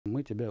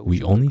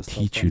We only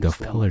teach you the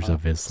pillars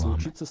of Islam,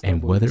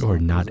 and whether or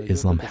not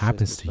Islam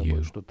happens to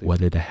you,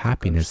 whether the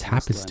happiness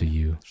happens to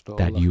you,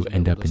 that you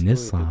end up in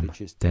Islam,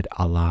 that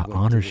Allah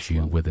honors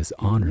you with His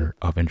honor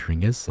of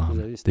entering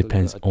Islam,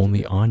 depends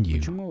only on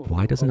you.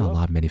 Why doesn't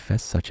Allah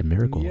manifest such a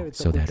miracle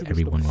so that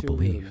everyone will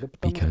believe?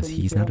 Because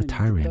He's not a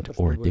tyrant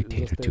or a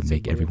dictator to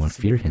make everyone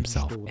fear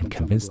Himself and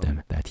convince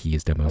them that He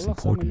is the most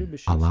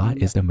important. Allah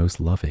is the most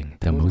loving,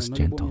 the most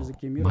gentle.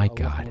 My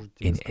God,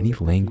 in any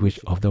language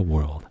of the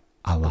world,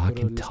 Allah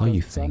can tell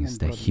you things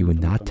that He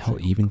would not tell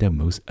even the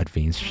most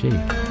advanced sheikh.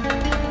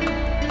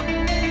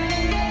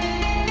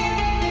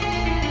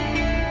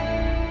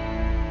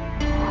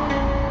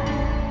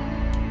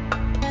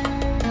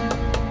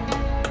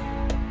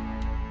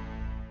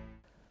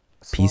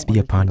 Peace be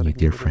upon you,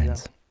 dear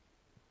friends.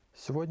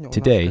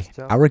 Today,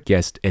 our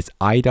guest is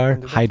Aidar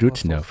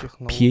Garifutdinovich,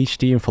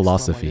 PhD in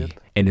philosophy,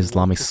 an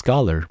Islamic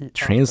scholar,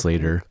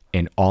 translator,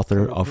 and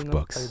author of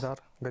books.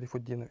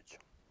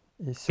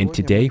 And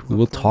today, we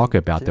will talk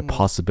about the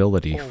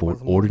possibility for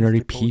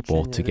ordinary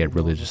people to get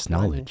religious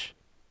knowledge.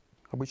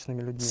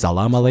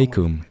 Salam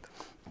alaikum.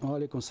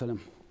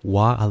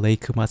 Wa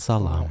alaikum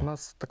assalam.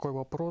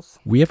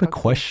 We have a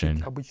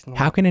question.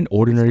 How can an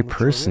ordinary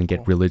person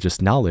get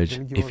religious knowledge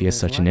if he has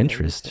such an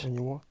interest?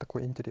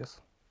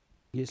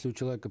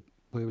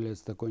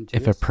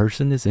 If a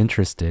person is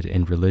interested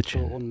in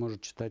religion,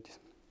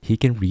 he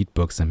can read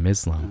books on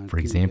Islam, for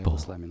example.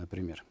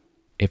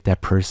 If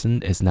that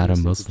person is not a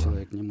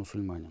Muslim,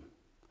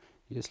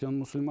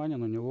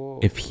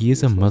 if he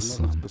is a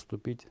Muslim,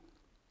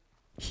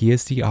 he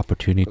has the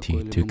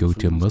opportunity to go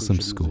to a Muslim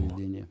school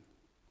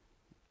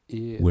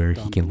where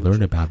he can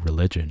learn about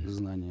religion.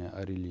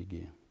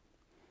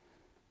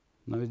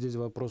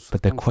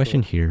 But the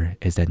question here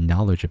is that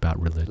knowledge about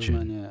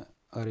religion,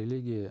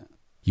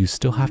 you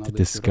still have to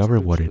discover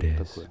what it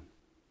is.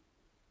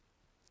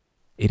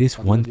 It is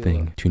one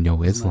thing to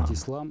know Islam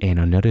and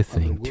another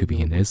thing to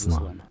be in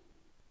Islam.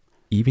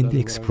 Even the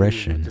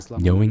expression,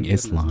 knowing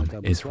Islam,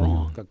 is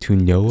wrong. To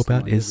know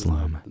about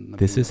Islam,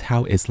 this is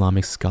how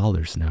Islamic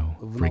scholars know.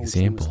 For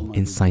example,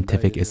 in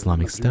scientific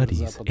Islamic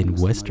studies, in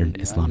Western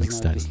Islamic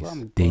studies,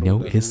 they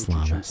know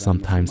Islam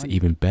sometimes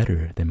even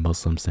better than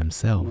Muslims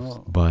themselves,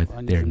 but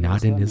they're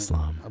not in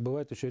Islam.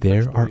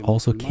 There are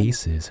also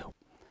cases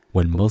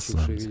when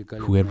Muslims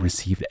who have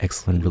received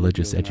excellent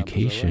religious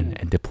education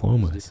and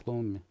diplomas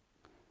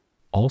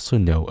also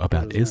know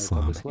about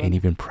Islam and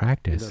even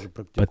practice,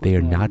 but they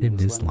are not in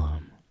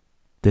Islam.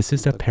 This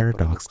is a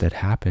paradox that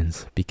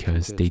happens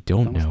because they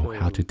don't know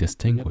how to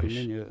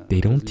distinguish.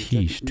 They don't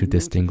teach to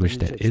distinguish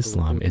that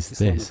Islam is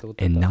this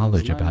and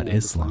knowledge about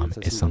Islam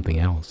is something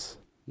else.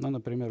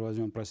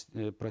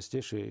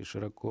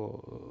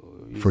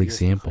 For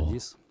example,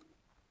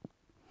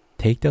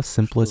 take the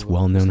simplest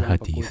well-known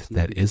hadith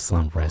that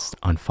Islam rests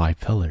on 5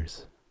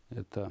 pillars: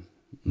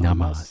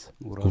 namaz,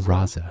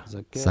 uraza,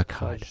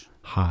 zakat,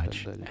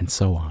 Hajj, and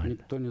so on.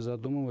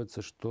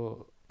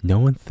 No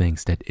one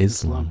thinks that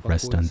Islam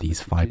rests on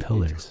these 5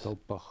 pillars.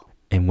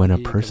 And when a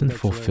person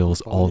fulfills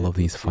all of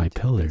these 5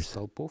 pillars,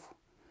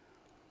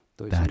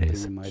 that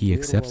is, he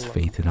accepts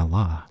faith in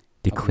Allah,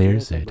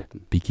 declares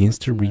it, begins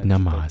to read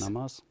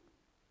namaz,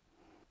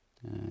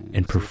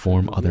 and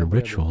perform other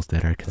rituals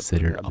that are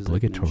considered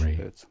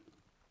obligatory,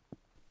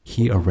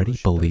 he already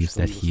believes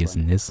that he is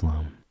in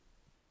Islam.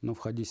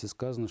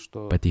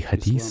 But the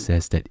hadith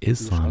says that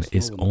Islam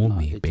is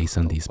only based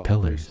on these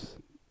pillars.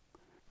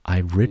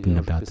 I've written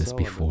about this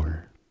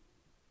before.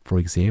 For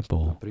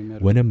example,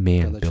 when a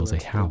man builds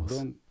a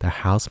house, the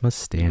house must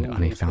stand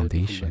on a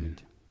foundation.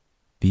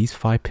 These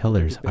 5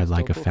 pillars are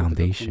like a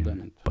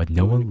foundation, but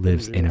no one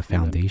lives in a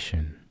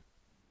foundation.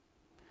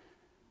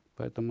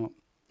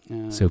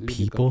 So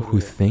people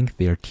who think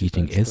they are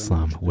teaching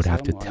Islam would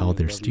have to tell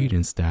their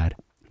students that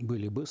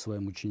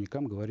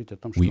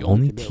we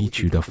only teach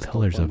you the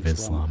pillars of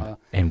Islam,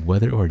 and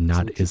whether or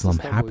not Islam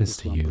happens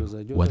to you,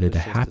 whether the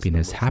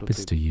happiness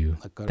happens to you,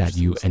 that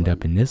you end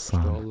up in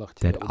Islam,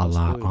 that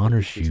Allah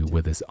honors you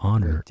with His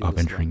honor of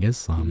entering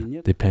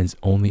Islam, depends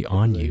only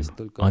on you,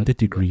 on the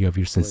degree of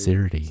your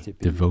sincerity,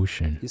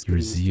 devotion,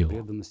 your zeal,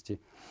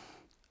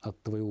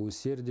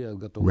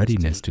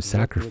 readiness to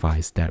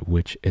sacrifice that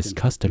which is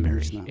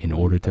customary in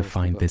order to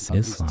find this in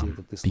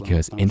Islam,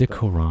 because in the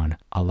Quran,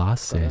 Allah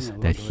says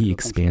that He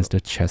expands the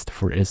chest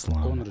for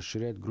Islam.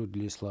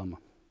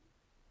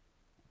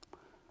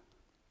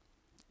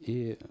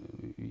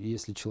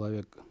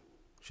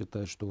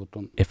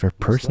 If a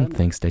person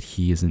thinks that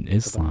he is in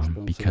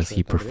Islam because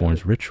he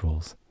performs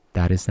rituals,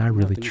 that is not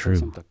really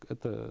true.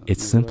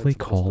 It's simply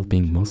called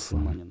being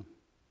Muslim,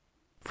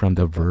 from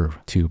the verb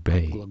to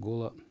obey.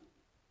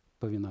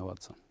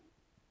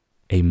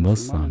 A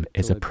Muslim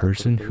is a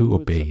person who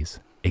obeys,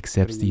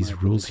 accepts these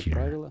rules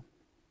here,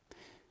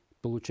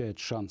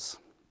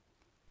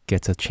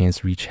 gets a chance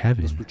to reach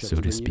heaven, so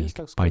to speak,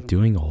 by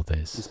doing all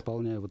this.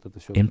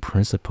 In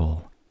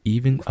principle,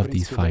 even of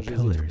these 5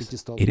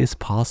 pillars, it is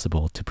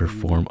possible to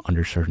perform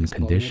under certain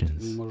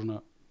conditions.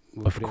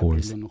 Of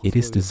course, it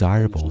is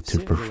desirable to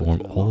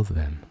perform all of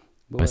them.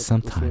 But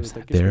sometimes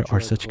there are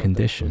such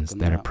conditions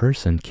that a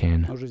person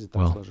can,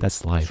 well,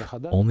 that's life,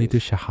 only do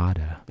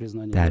shahada,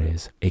 that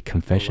is, a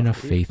confession of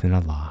faith in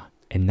Allah,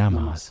 and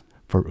namaz.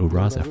 For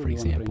Uraza, for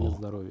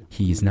example,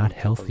 he is not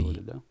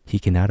healthy, he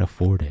cannot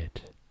afford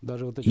it.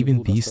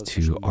 Even these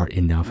two are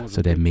enough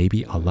so that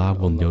maybe Allah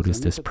will notice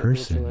this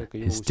person,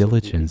 his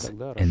diligence,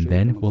 and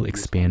then will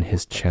expand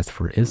his chest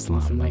for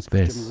Islam like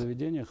this.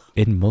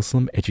 In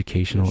Muslim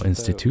educational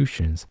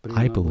institutions,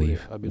 I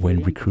believe,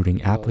 when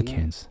recruiting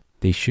applicants,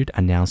 they should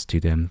announce to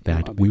them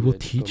that we will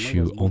teach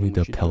you only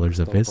the pillars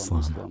of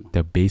Islam,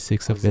 the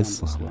basics of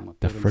Islam,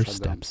 the first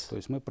steps.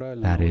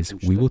 That is,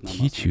 we will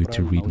teach you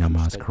to read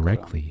namaz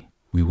correctly.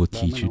 We will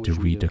teach you to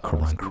read the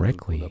Quran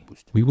correctly.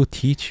 We will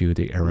teach you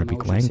the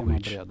Arabic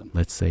language.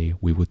 Let's say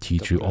we will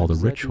teach you all the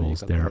rituals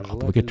that are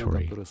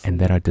obligatory and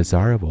that are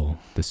desirable,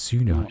 the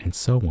Sunnah and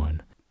so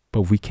on.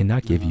 But we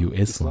cannot give you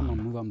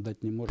Islam.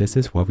 This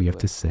is what we have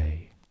to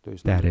say.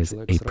 That is,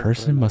 a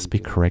person must be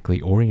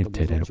correctly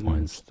oriented at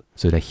once,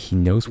 so that he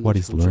knows what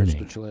he's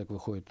learning.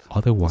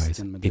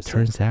 Otherwise, it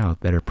turns out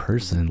that a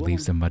person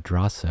leaves the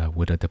madrasa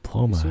with a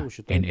diploma,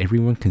 and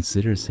everyone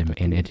considers him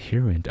an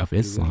adherent of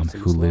Islam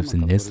who lives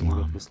in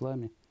Islam.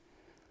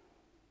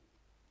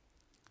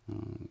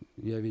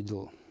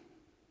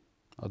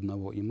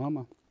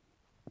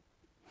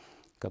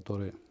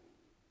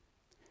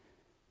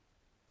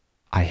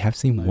 I have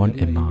seen one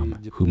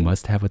imam who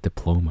must have a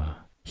diploma.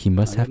 He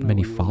must have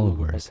many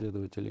followers,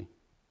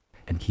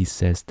 and he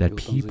says that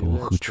people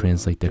who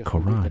translate the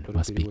Quran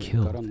must be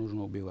killed.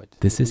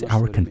 This is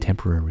our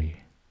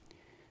contemporary.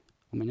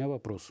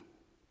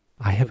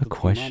 I have a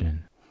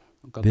question.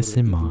 This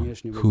imam,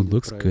 who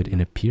looks good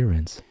in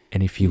appearance,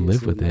 and if you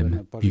live with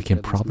him, you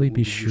can probably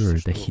be sure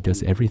that he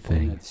does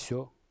everything,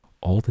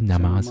 all the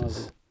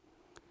namazes,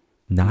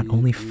 not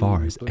only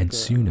farz and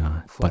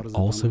sunnah, but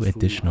also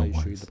additional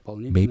ones.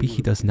 Maybe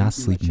he does not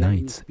sleep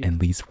nights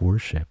and leads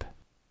worship.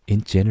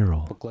 In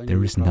general,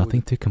 there is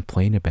nothing to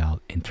complain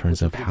about in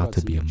terms of how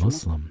to be a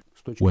Muslim,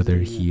 whether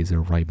he is a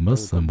right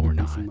Muslim or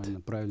not.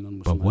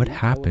 But what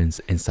happens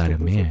inside a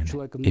man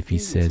if he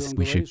says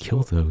we should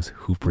kill those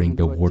who bring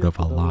the word of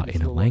Allah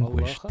in a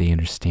language they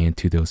understand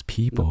to those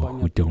people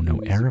who don't know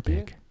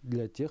Arabic?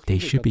 They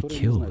should be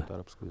killed.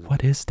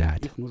 What is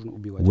that?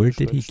 Where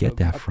did he get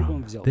that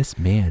from? This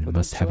man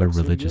must have a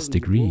religious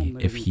degree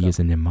if he is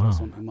an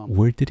imam.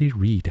 Where did he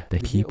read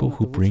that people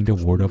who bring the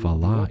word of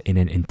Allah in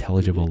an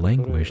intelligible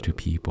language to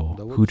people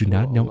who do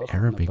not know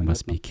Arabic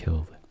must be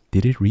killed?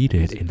 Did he read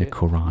it in the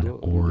Quran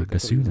or the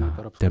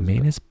Sunnah? The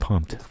man is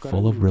pumped,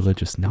 full of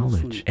religious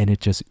knowledge, and it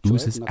just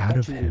oozes out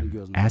of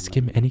him. Ask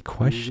him any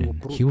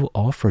question. He will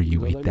offer you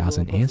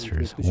 1,000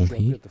 answers, won't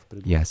he?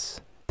 Yes,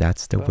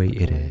 that's the way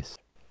it is.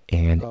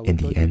 And in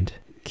the end,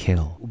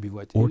 kill.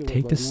 Or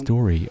take the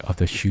story of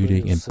the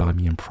shooting in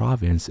Bamiyan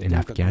province in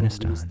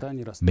Afghanistan.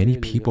 Many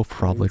people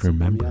probably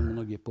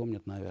remember.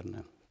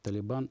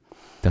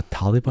 The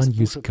Taliban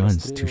used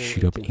guns to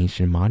shoot up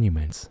ancient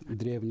monuments,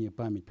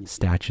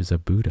 statues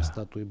of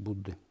Buddha.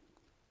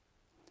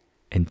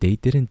 And they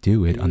didn't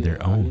do it on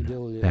their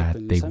own,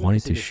 that they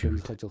wanted to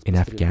shoot. In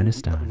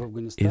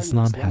Afghanistan,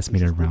 Islam has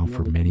been around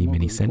for many,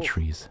 many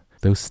centuries.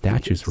 Those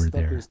statues were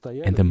there,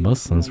 and the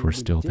Muslims were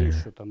still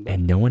there,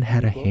 and no one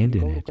had a hand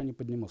in it.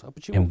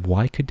 And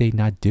why could they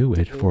not do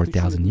it for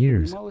 1,000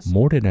 years,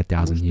 more than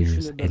 1,000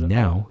 years, and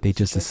now they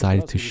just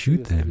decided to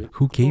shoot them?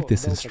 Who gave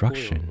this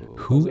instruction?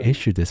 Who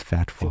issued this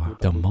fatwa?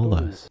 The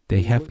mullahs.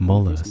 They have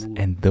mullahs,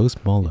 and those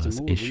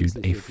mullahs issued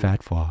a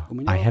fatwa.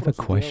 I have a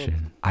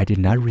question. I did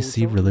not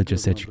receive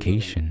religious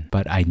education,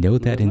 but I know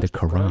that in the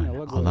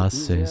Quran, Allah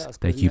says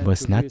that you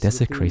must not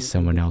desecrate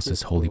someone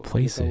else's holy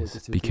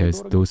places,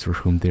 because those for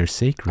whom they're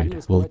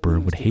sacred will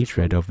burn with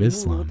hatred of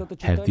Islam.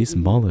 Have these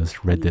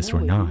mullahs read this or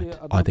not?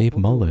 Are they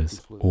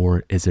mullahs,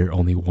 or is there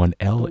only one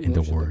L in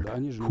the word?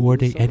 Who are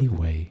they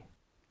anyway?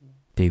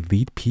 They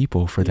lead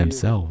people for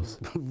themselves,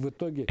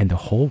 and the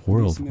whole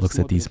world looks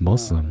at these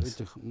Muslims.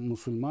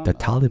 The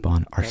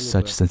Taliban are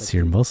such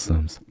sincere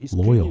Muslims,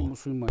 loyal,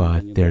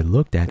 but they're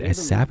looked at as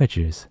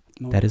savages.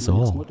 That is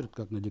all.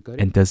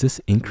 And does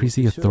this increase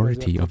the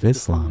authority of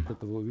Islam?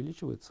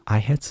 I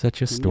had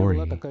such a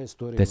story.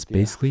 That's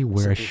basically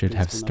where I should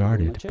have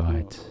started,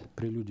 but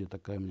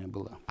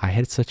I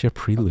had such a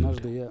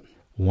prelude.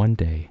 One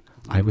day,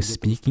 I was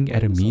speaking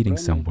at a meeting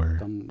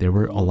somewhere. There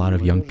were a lot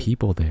of young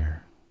people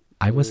there.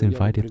 I was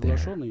invited there.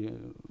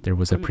 There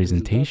was a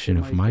presentation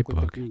of my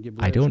book.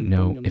 I don't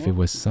know if it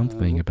was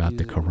something about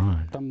the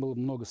Quran.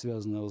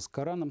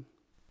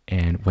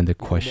 And when the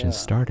questions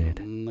started,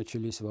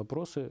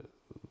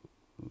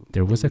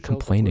 there was a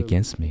complaint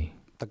against me.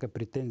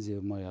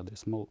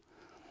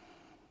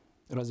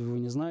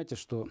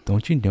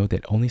 Don't you know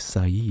that only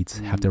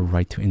Sayyids have the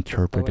right to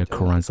interpret the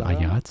Quran's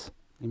ayats?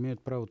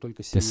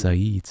 The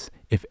Sayyids,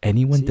 if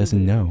anyone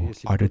doesn't know,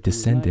 are the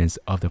descendants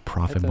of the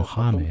Prophet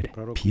Muhammad,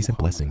 peace and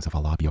blessings of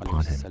Allah be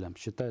upon him.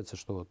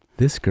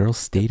 This girl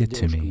stated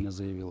to me,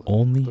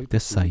 only the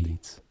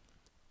Sayyids.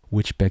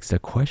 Which begs the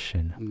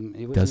question,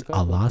 does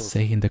Allah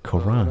say in the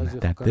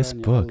Quran that this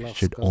book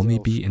should only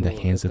be in the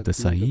hands of the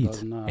Sayyids,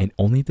 and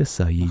only the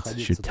Sayyids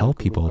should tell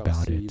people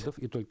about it?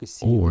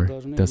 Or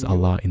does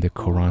Allah in the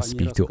Quran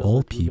speak to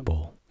all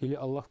people?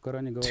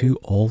 To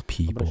all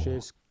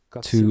people.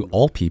 To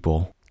all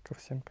people.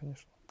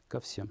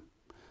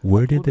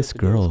 Where did this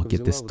girl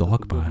get this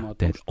dogma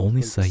that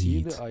only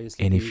Sayyids,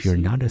 and if you're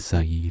not a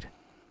Sayyid,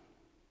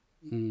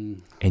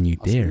 and you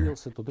dare,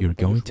 you're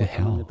going to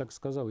hell?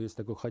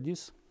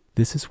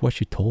 This is what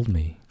she told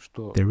me.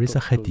 There is a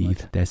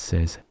hadith that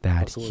says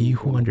that he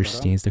who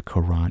understands the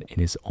Quran in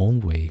his own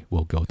way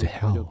will go to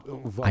hell.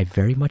 I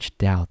very much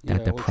doubt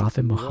that the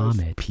Prophet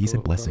Muhammad, peace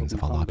and blessings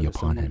of Allah be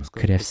upon him,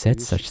 could have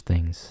said such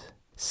things.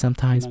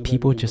 Sometimes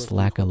people just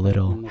lack a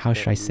little, how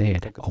should I say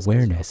it,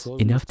 awareness,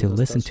 enough to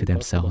listen to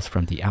themselves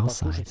from the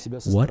outside.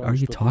 What are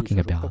you talking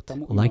about?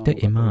 Like the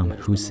Imam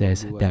who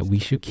says that we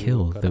should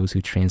kill those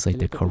who translate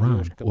the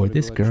Quran, or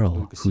this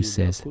girl who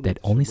says that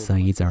only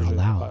Sayyids are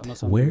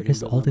allowed. Where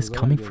is all this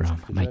coming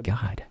from? My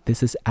God,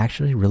 this is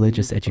actually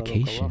religious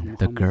education.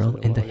 The girl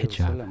in the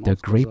hijab, the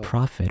great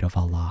prophet of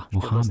Allah,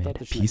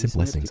 Muhammad, peace and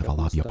blessings of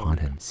Allah be upon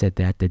him, said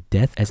that the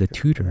death as a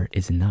tutor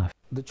is enough.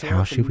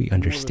 How should we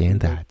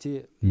understand that?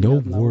 No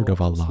word of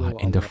Allah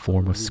in the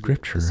form of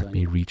scripture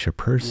may reach a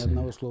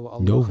person.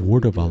 No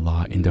word of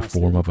Allah in the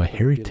form of a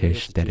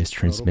heritage that is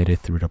transmitted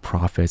through the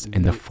prophets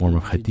in the form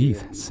of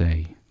hadith,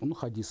 say.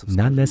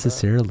 Not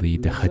necessarily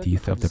the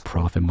hadith of the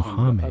Prophet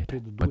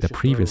Muhammad, but the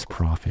previous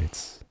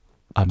prophets.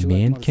 A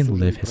man can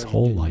live his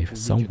whole life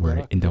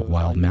somewhere in the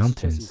wild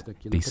mountains.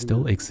 They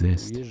still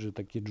exist.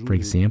 For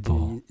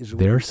example,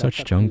 there are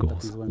such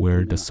jungles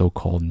where the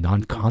so-called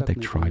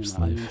non-contact tribes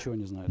live.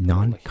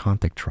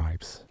 Non-contact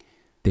tribes.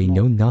 They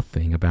know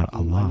nothing about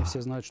Allah,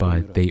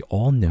 but they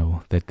all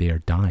know that they are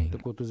dying.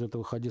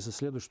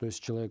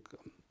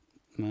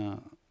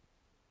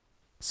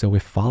 So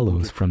it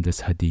follows from this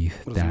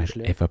hadith that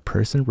if a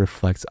person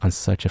reflects on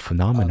such a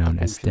phenomenon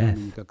as death,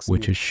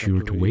 which is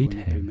sure to await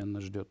him,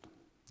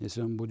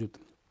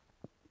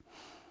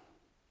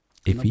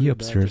 if he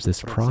observes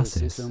this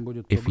process,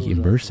 if he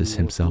immerses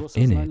himself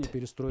in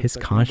it, his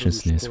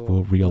consciousness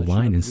will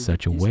realign in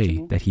such a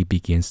way that he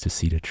begins to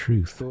see the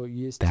truth,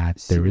 that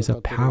there is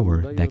a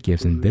power that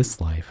gives in this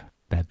life,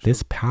 that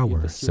this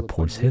power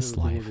supports his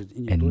life,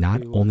 and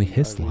not only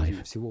his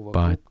life,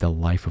 but the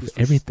life of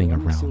everything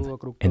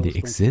around, and the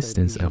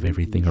existence of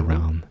everything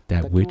around,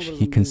 that which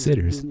he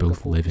considers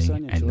both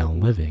living and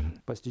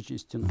non-living.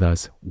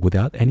 Thus,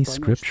 without any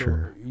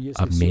scripture,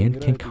 a man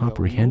can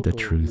comprehend the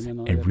truth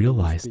and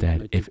realize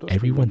that if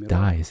everyone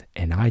dies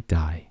and I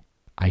die,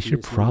 I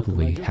should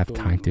probably have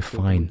time to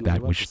find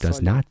that which does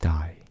not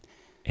die.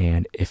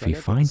 And if he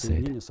finds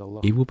it,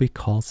 it will be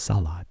called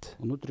Salat.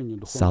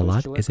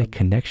 Salat is a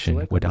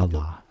connection with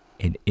Allah,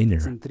 an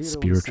inner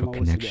spiritual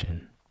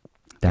connection.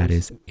 That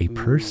is, a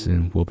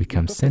person will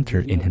become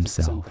centered in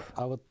himself.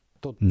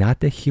 Not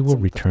that he will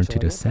return to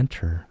the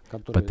center,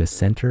 but the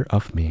center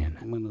of man,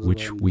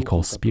 which we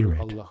call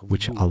spirit,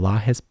 which Allah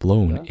has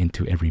blown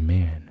into every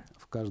man.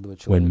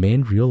 When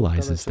man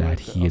realizes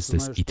that he is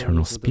this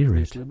eternal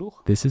spirit,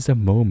 this is a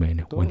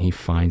moment when he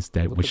finds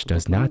that which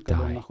does not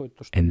die,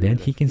 and then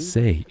he can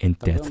say in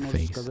death's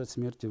face,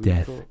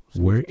 "Death,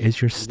 where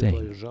is your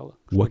sting?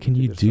 What can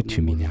you do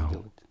to me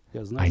now?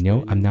 I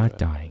know I'm not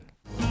dying."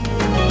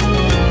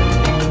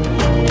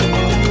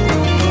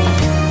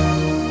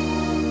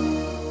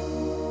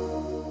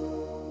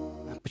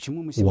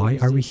 Why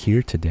are we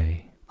here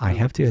today? I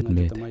have to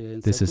admit,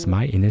 this is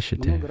my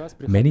initiative.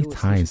 Many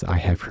times I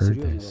have heard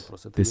this.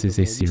 This is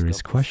a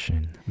serious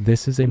question.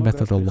 This is a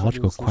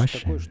methodological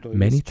question.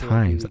 Many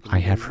times I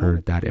have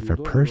heard that if a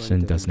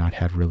person does not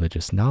have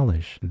religious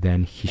knowledge,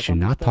 then he should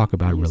not talk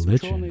about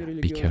religion,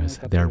 because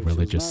there are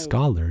religious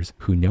scholars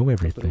who know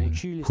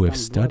everything, who have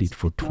studied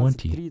for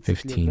 20,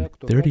 15,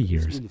 30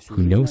 years,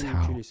 who knows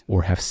how,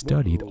 or have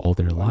studied all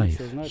their life.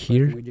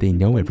 Here, they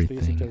know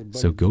everything,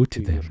 so go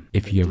to them.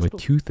 If you have a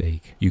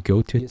toothache, you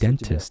go to a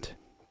dentist.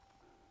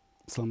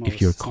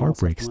 If your car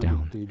breaks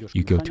down,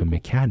 you go to a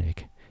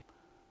mechanic.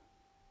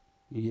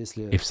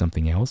 If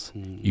something else,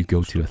 you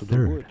go to a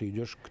third.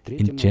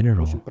 In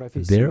general,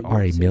 there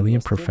are a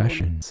million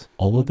professions.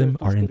 All of them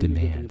are in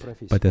demand.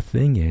 But the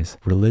thing is,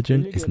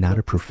 religion is not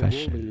a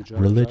profession.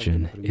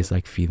 Religion is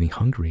like feeling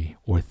hungry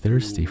or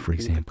thirsty, for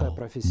example.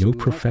 No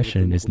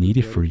profession is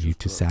needed for you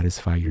to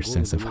satisfy your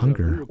sense of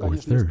hunger or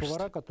thirst.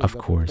 Of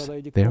course,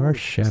 there are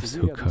chefs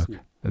who cook.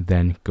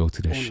 Then go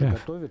to the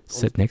chef.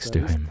 Sit next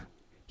to him.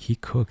 He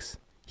cooks.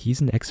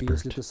 He's an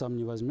expert.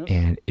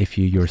 And if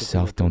you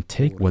yourself don't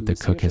take what the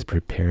cook has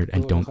prepared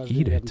and don't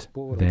eat it,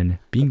 then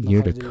being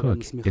near the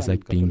cook is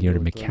like being near the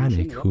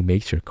mechanic who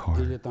makes your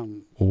car.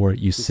 Or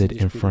you sit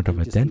in front of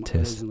a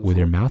dentist with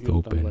your mouth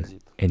open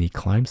and he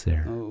climbs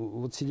there.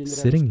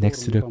 Sitting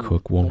next to the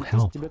cook won't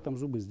help.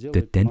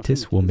 The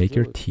dentist will make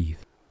your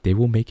teeth. They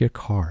will make your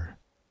car.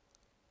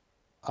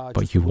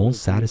 But you won't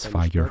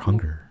satisfy your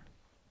hunger.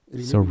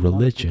 So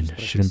religion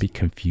shouldn't be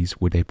confused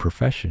with a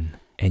profession.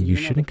 And you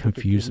shouldn't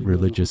confuse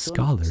religious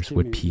scholars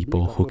with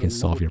people who can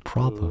solve your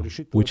problem,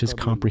 which is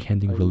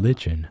comprehending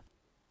religion,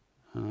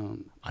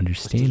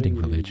 understanding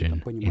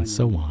religion, and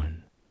so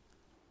on.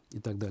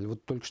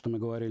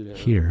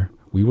 Here,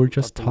 we were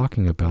just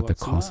talking about the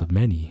cause of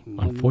many,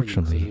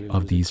 unfortunately,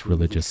 of these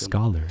religious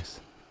scholars.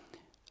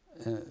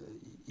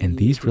 And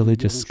these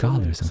religious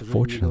scholars,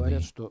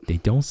 unfortunately, they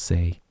don't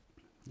say,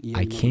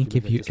 I can't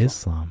give you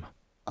Islam,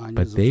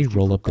 but they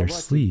roll up their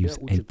sleeves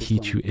and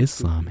teach you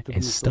Islam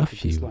and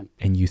stuff you,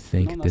 and you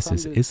think this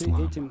is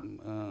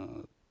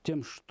Islam.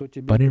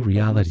 But in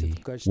reality,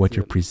 what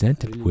you're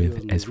presented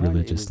with as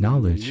religious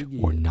knowledge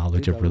or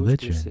knowledge of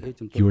religion,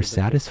 you are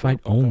satisfied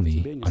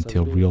only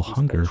until real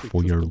hunger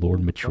for your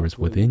Lord matures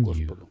within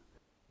you.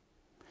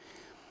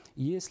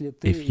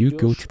 If you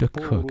go to the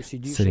cook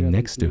sitting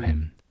next to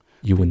him,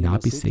 you will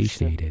not be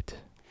satiated.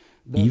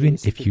 Even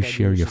if you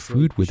share your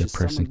food with the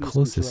person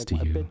closest to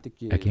you,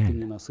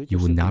 again, you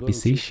will not be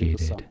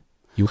satiated.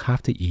 You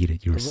have to eat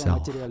it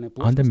yourself.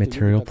 On the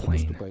material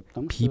plane,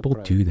 people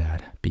do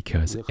that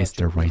because it's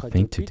the right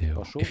thing to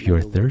do. If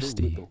you're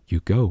thirsty,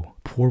 you go,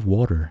 pour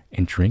water,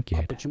 and drink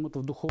it.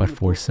 But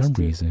for some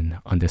reason,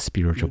 on the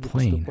spiritual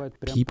plane,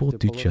 people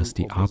do just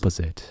the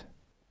opposite.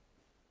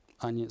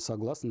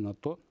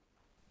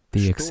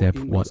 They accept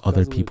what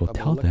other people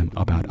tell them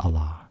about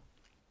Allah.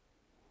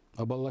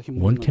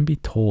 One can be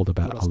told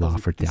about Allah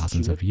for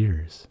thousands of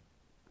years.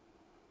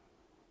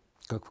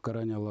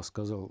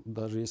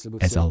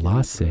 As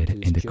Allah said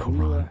in the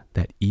Quran,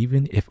 that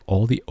even if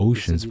all the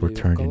oceans were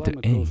turned into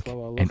ink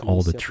and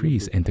all the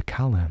trees into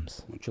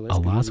kalams,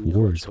 Allah's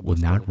words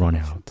would not run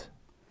out.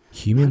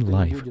 Human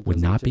life would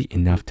not be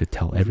enough to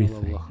tell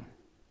everything.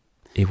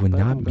 It would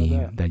not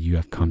mean that you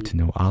have come to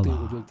know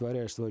Allah.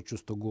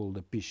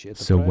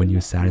 So when you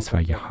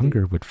satisfy your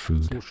hunger with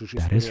food,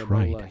 that is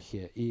right.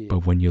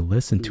 But when you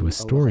listen to a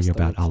story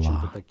about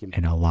Allah,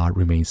 and Allah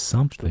remains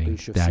something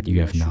that you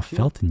have not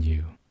felt in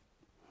you,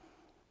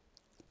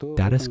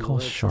 that is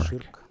called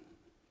shirk.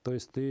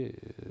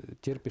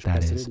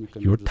 That is,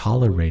 you're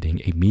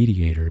tolerating a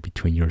mediator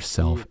between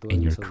yourself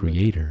and your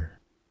Creator.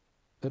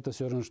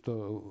 It's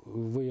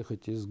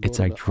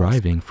like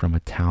driving from a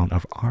town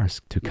of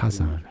Arsk to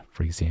Kazan,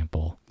 for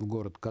example,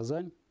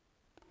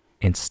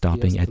 and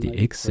stopping at the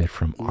exit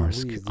from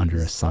Arsk under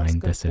a sign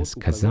that says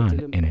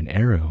Kazan and an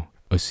arrow,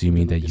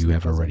 assuming that you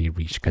have already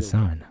reached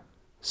Kazan.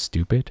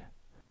 Stupid?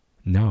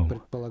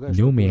 No.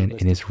 No man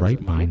in his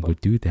right mind would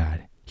do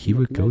that. He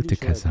would go to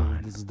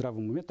Kazan.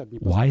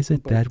 Why is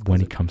it that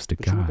when it comes to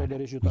God,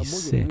 we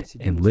sit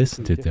and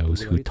listen to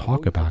those who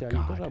talk about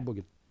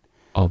God?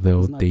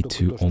 Although they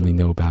too only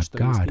know about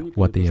God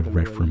what they have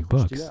read from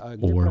books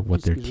or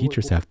what their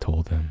teachers have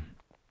told them.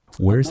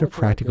 Where is their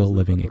practical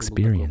living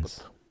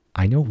experience?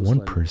 I know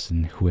one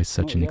person who has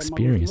such an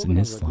experience in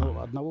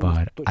Islam,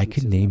 but I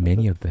could name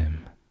many of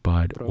them.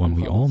 But one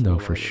we all know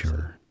for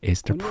sure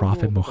is the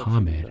Prophet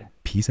Muhammad,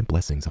 peace and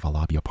blessings of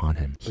Allah be upon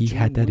him. He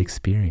had that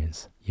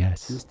experience,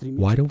 yes.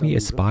 Why don't we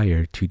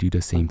aspire to do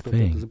the same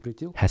thing?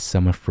 Has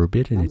someone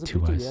forbidden it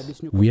to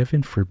us? We have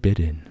been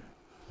forbidden.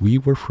 We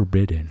were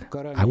forbidden.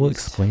 I will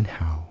explain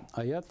how.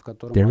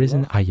 There is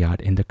an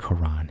ayat in the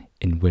Quran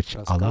in which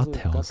Allah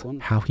tells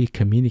how He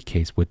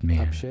communicates with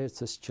man.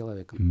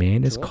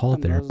 Man is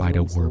called there by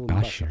the word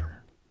Bashir.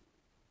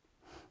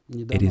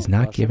 It is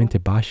not given to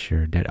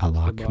Bashir that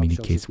Allah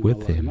communicates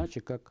with him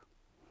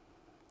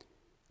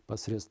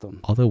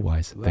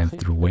otherwise than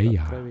through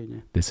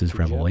waya. This is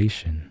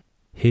revelation.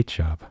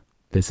 Hijab.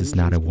 This is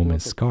not a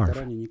woman's scarf.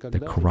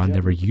 The Quran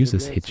never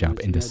uses hijab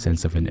in the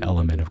sense of an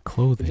element of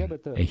clothing.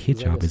 A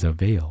hijab is a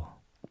veil.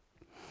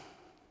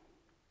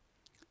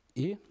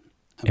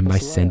 And by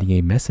sending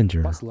a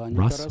messenger,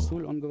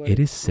 Rasul, it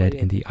is said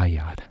in the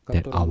ayat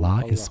that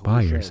Allah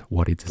inspires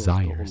what He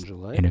desires,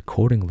 and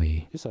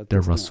accordingly,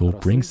 the Rasul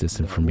brings this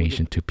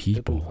information to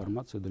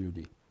people.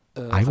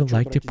 I would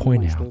like to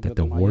point out that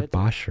the word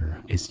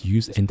Bashar is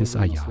used in this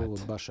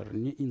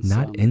ayat,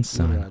 not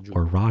insan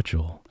or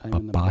rajul,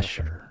 but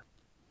Bashar.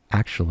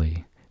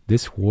 Actually,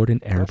 this word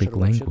in Arabic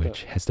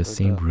language has the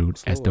same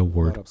root as the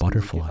word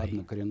butterfly.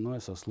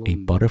 A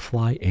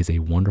butterfly is a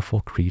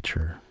wonderful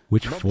creature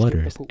which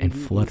flutters and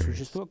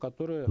flutters.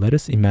 Let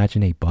us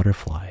imagine a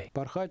butterfly.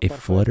 It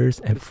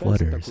flutters and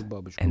flutters,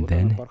 and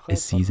then it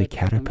sees a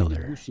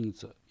caterpillar.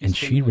 And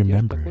she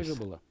remembers,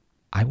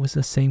 I was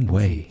the same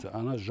way.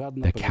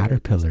 The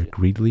caterpillar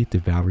greedily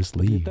devours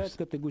leaves,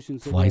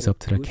 flies up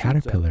to the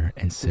caterpillar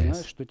and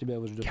says,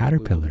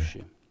 Caterpillar,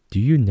 do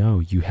you know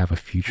you have a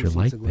future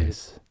like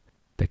this?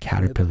 The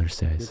caterpillar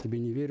says,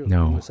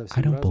 No,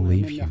 I don't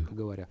believe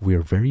you. We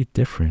are very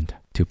different,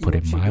 to put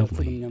it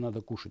mildly.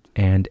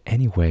 And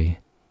anyway,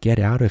 get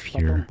out of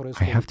here.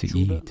 I have to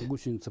eat.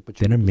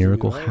 Then a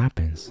miracle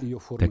happens.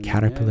 The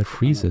caterpillar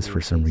freezes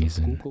for some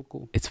reason.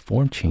 Its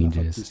form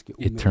changes.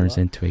 It turns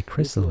into a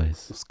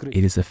chrysalis.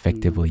 It is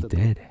effectively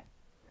dead.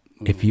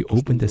 If you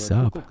open this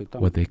up,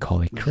 what they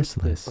call a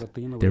chrysalis,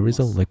 there is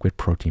a liquid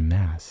protein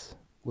mass.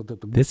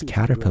 This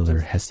caterpillar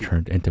has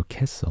turned into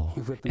kissel,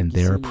 and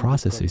there are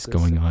processes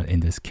going on in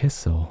this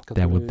kissel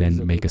that would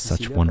then make a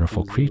such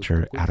wonderful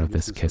creature out of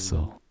this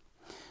kissel.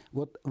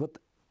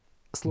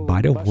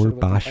 By the word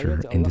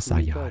bashar in this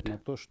ayat,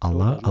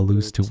 Allah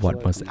alludes to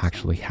what must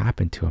actually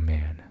happen to a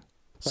man.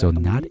 So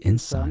not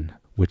insan,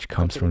 which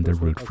comes from the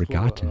root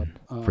forgotten,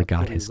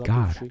 forgot his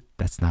God,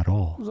 that's not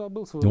all.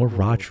 Nor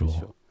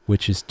rajul,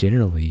 which is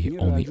generally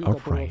only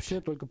upright,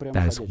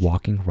 that is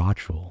walking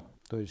rajul.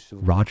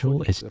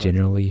 Rajul is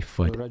generally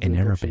foot in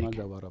Arabic,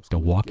 the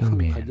walking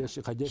man.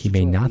 He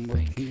may not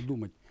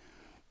think.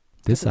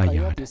 This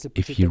ayat,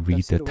 if you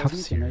read the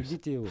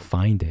tafsirs,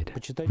 find it,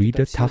 read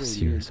the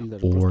tafsirs,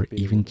 or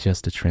even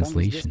just the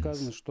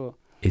translations.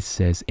 It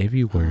says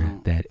everywhere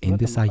that in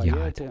this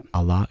ayat,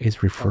 Allah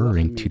is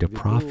referring to the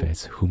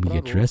prophets whom He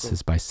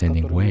addresses by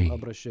sending way,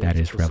 that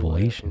is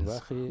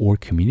revelations, or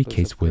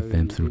communicates with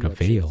them through the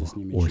veil,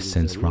 or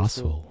sends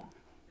rasul.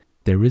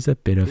 There is a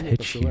bit of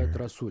hitch here.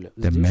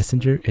 The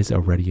messenger is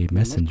already a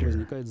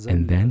messenger,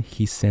 and then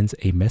he sends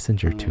a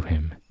messenger to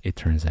him, it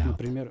turns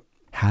out.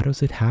 How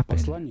does it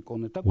happen?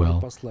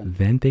 Well,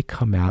 then they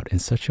come out in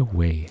such a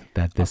way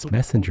that this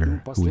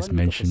messenger, who is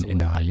mentioned in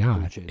the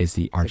ayat, is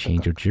the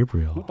Archangel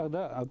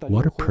Jibril.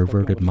 What a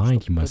perverted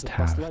mind you must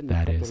have,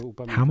 that is,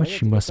 how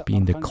much you must be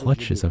in the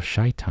clutches of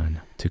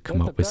shaitan to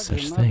come up with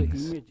such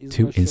things,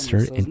 to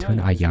insert into an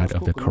ayat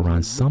of the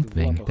Quran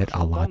something that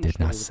Allah did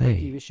not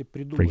say.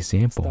 For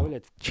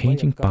example,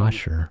 changing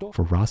bashar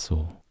for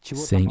rasul,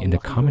 saying in the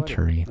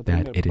commentary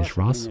that it is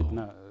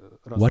rasul.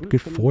 What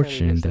good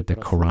fortune that the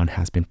Quran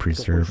has been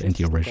preserved in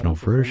the original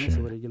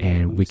version,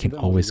 and we can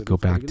always go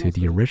back to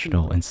the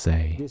original and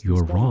say,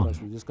 you're wrong.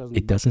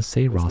 It doesn't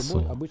say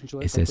Rasul,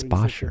 it says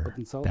Bashar.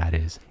 That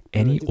is,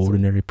 any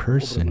ordinary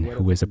person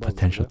who has a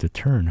potential to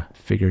turn,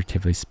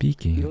 figuratively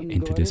speaking,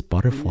 into this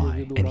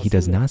butterfly. And he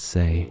does not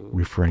say,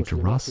 referring to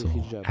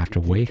Rasul, after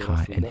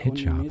Wayha and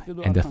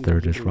Hijab, and the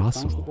third is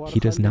Rasul.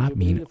 He does not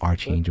mean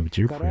Archangel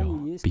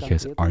Jibril,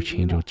 because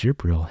Archangel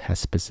Jibril has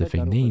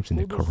specific names in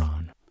the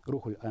Quran.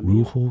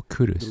 Ruhul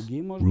Qudus,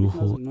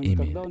 Ruhul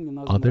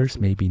Imin. Others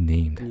may be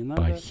named,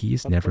 but he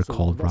is never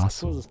called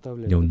Rasul.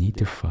 No need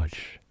to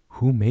fudge.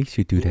 Who makes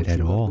you do that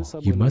at all?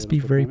 You must be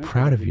very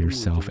proud of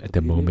yourself at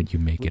the moment you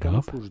make it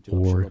up.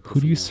 Or who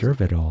do you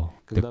serve at all?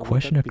 The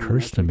question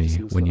occurs to me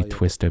when you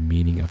twist the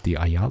meaning of the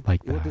ayat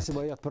like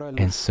that.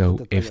 And so,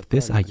 if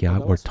this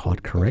ayat were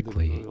taught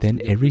correctly,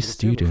 then every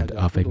student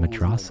of a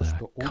madrasa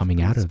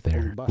coming out of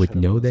there would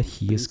know that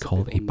he is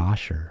called a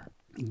bashar.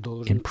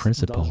 In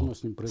principle,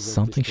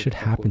 something should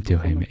happen to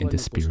him in the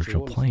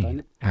spiritual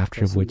plane,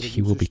 after which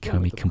he will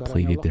become a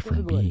completely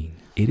different being.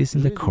 It is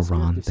in the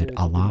Quran that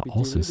Allah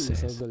also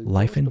says,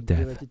 life and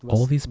death,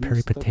 all these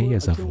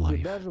peripeteias of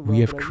life,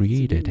 we have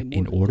created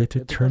in order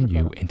to turn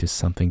you into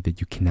something that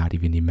you cannot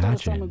even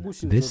imagine.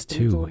 This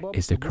too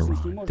is the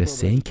Quran. The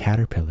same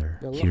caterpillar,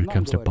 here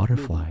comes the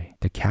butterfly.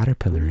 The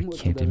caterpillar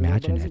can't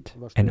imagine it.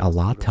 And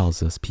Allah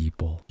tells us,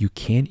 people, you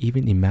can't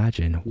even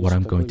imagine what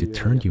I'm going to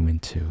turn you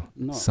into.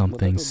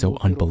 Something so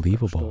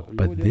unbelievable.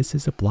 But this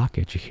is a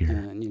blockage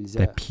here,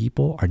 that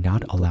people are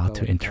not allowed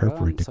to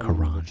interpret the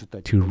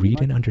Quran, to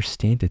read and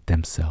understand it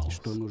themselves,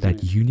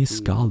 that you need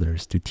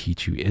scholars to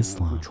teach you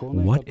Islam.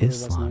 What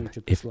Islam,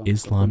 if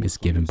Islam is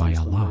given by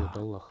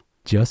Allah?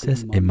 Just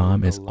as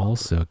Imam is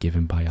also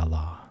given by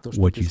Allah.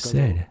 What you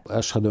said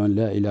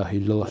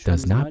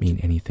does not mean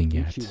anything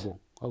yet.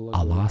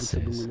 Allah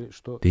says,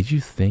 did you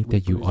think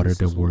that you uttered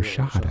the word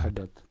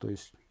shahadat?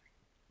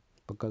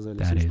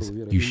 That is,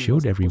 you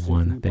showed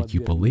everyone that you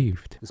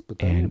believed,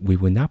 and we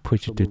will not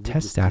put you to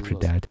test after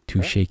that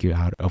to shake you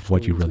out of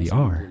what you really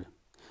are.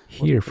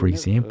 Here, for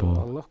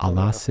example,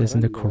 Allah says in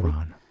the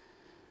Quran,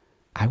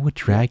 I will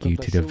drag you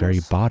to the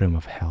very bottom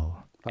of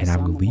hell, and I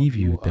will leave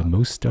you the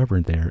most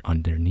stubborn there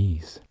on their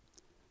knees.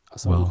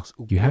 Well,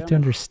 you have to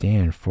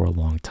understand for a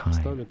long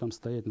time.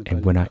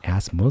 And when I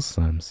ask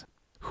Muslims,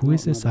 who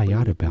is this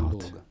ayat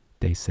about?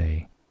 They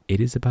say, it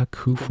is about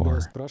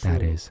kuffar,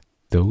 that is,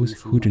 those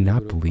who do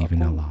not believe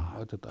in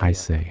Allah. I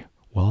say,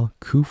 well,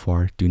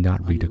 kuffar do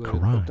not read the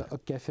Quran.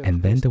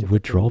 And then the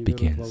withdrawal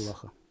begins.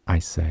 I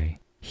say,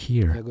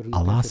 here,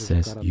 Allah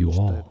says, you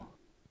all.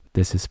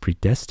 This is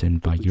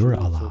predestined by your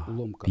Allah.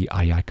 The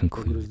ayah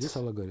concludes.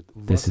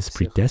 This is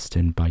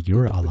predestined by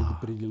your Allah.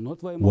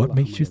 What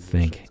makes you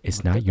think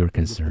it's not your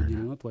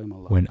concern?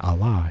 When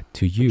Allah,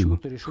 to you,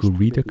 who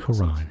read the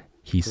Quran,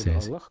 He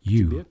says,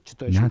 you,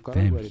 not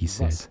them, He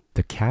says,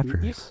 the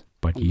kafirs,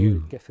 but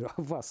you.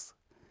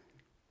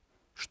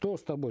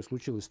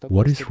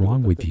 What is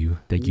wrong with you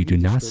that you do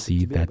not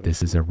see that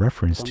this is a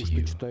reference to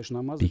you?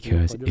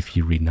 Because if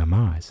you read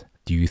namaz,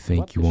 do you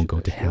think you won't go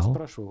to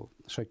hell?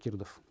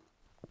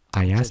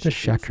 I asked the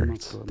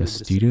shakards, the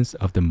students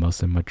of the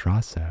Muslim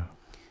madrasa,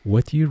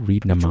 what do you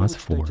read namaz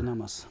for?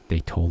 They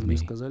told me,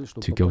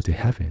 to go to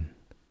heaven.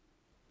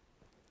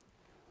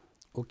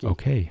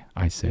 Okay,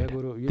 I said,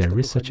 there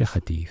is such a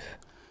hadith.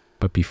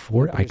 But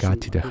before I got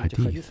to the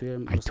hadith,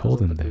 I told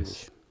them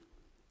this.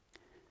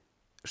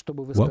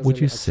 What would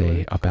you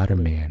say about a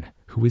man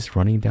who is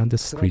running down the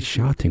street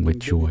shouting with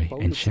joy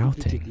and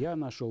shouting,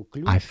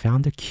 "I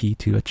found a key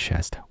to a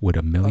chest with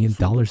 $1 million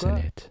in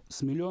it."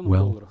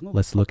 Well,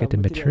 let's look at the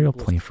material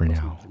plane for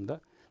now.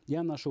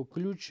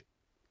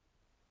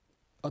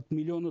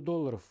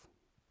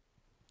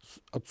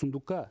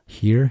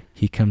 Here,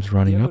 he comes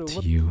running up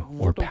to you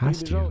or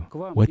past you.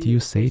 What do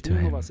you say to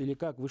him?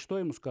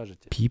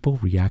 People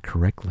react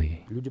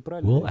correctly.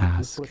 We'll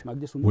ask,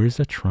 "Where's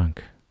the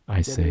trunk?"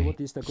 I say,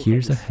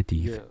 "Here's a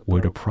hadith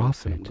where the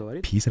Prophet,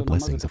 peace and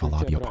blessings of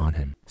Allah be upon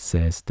him,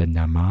 says that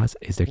namaz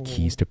is the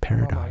keys to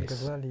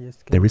paradise."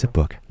 There is a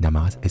book,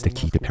 Namaz is the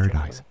Key to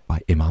Paradise, by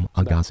Imam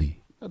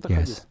Al-Ghazi.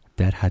 Yes,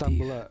 that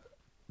hadith.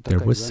 There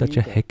was such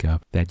a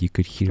hiccup that you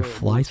could hear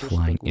flies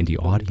flying in the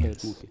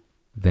audience.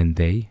 Then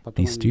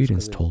these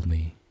students told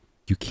me,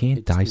 "You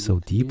can't dive so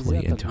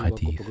deeply into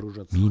hadith,"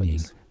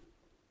 meaning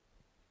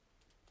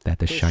that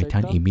the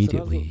shaitan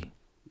immediately.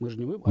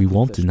 We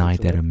won't deny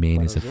that a man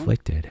is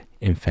afflicted,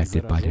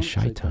 infected by the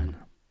shaitan.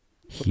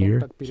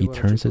 Here, he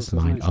turns his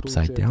mind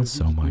upside down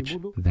so much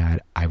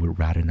that I would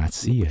rather not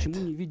see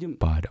it.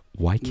 But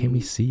why can't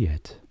we see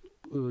it?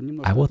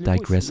 I will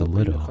digress a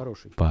little,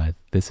 but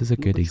this is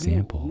a good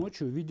example.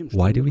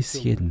 Why do we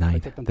see at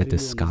night that the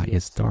sky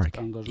is dark,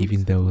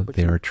 even though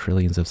there are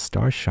trillions of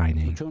stars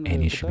shining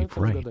and it should be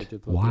bright?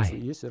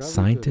 Why?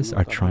 Scientists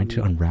are trying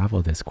to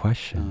unravel this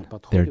question.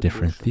 There are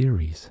different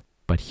theories.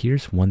 But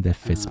here's one that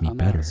fits me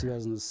better.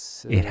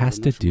 It has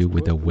to do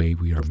with the way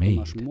we are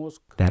made,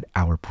 that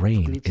our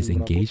brain is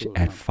engaged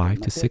at 5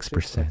 to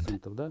 6%,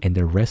 and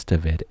the rest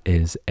of it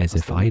is as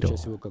if idle.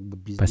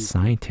 But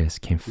scientists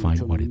can find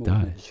what it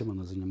does.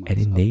 And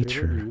in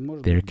nature,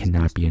 there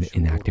cannot be an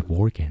inactive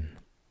organ.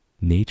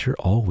 Nature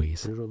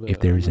always,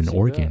 if there is an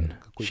organ,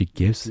 she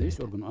gives it,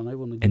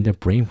 and the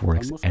brain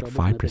works at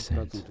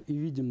 5%.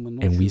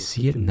 And we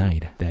see at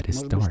night that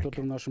it's dark.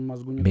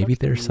 Maybe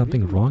there's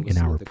something wrong in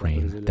our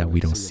brain that we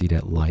don't see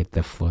that light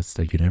that floats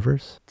the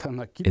universe?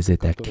 Is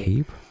it that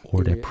cape,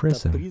 or that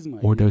prism,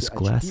 or those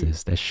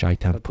glasses that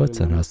shaitan puts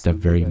on us the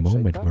very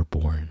moment we're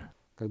born?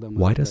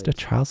 Why does the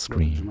child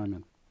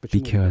scream?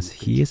 Because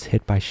he is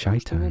hit by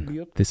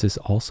shaitan. This is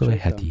also a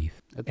hadith,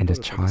 and the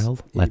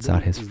child lets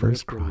out his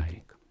first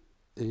cry.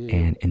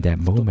 And in that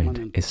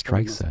moment, it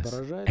strikes us,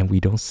 and we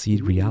don't see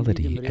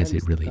reality as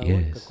it really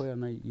is.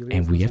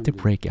 And we have to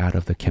break out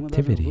of the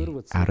captivity,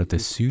 out of the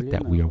suit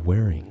that we are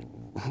wearing.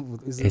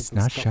 It's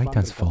not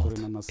shaitan's fault,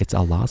 it's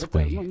Allah's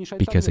way,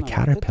 because a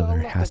caterpillar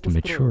has to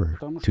mature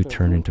to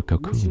turn into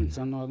cocoon.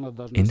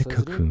 In the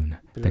cocoon,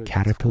 the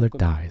caterpillar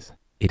dies.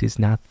 It is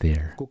not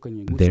there.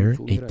 There,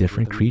 a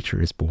different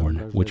creature is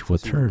born, which will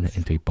turn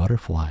into a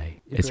butterfly.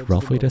 It's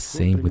roughly the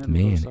same with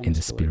man in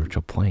the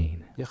spiritual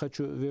plane.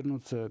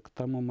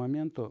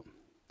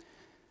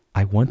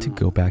 I want to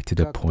go back to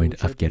the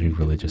point of getting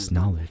religious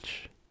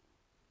knowledge.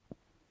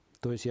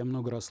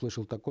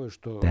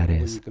 That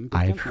is,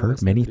 I have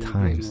heard many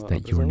times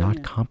that you are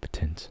not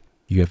competent.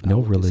 You have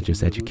no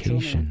religious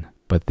education,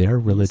 but they are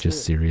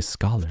religious serious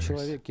scholars.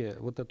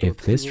 If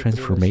this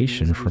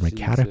transformation from a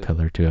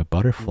caterpillar to a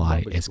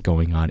butterfly is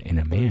going on in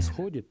a man,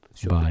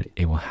 but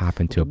it will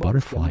happen to a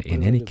butterfly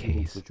in any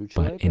case,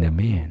 but in a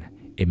man,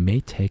 it may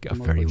take a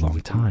very long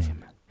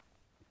time.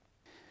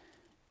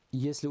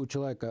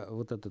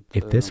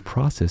 If this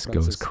process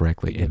goes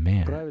correctly in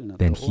man,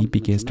 then he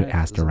begins to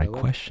ask the right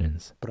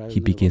questions. He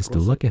begins to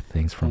look at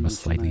things from a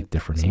slightly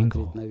different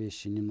angle.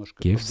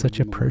 Give such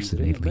a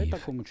person a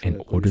leaf,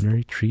 an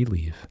ordinary tree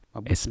leaf,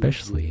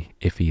 especially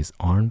if he is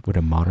armed with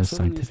a modern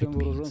scientific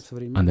means.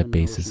 On the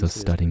basis of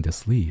studying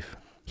this leaf,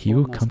 he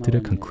will come to the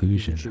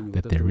conclusion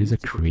that there is a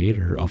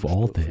creator of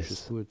all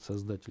this.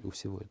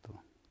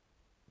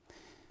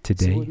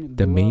 Today,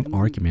 the main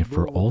argument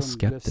for all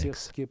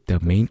skeptics, the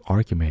main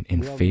argument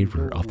in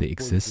favor of the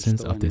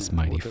existence of this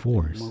mighty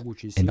force,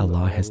 and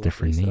Allah has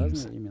different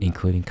names,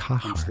 including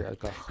Qahar,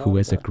 who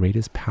has the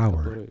greatest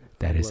power,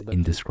 that is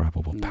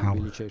indescribable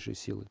power.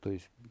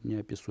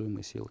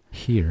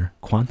 Here,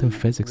 quantum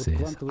physics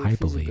is, I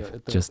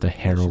believe, just a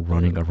herald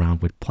running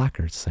around with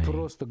placards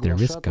saying, there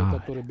is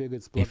God.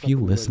 If you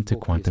listen to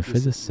quantum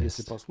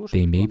physicists,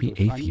 they may be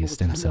atheists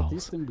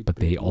themselves, but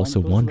they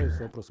also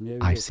wonder.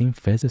 I've seen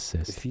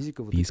physicists,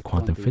 these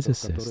quantum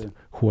physicists,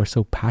 who are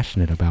so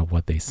passionate about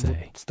what they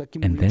say.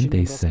 And then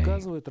they say,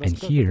 and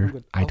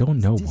here, I don't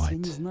know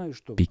what,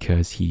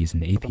 because he is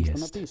an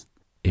atheist.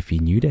 If he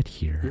knew that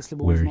here,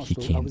 where he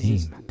can't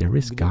aim, there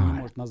is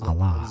God,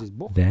 Allah,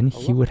 then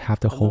he would have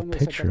the whole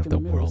picture of the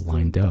world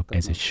lined up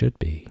as it should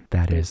be.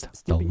 That is,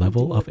 the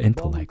level of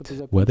intellect.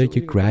 Whether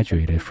you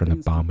graduated from the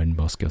Bauman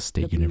Moscow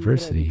State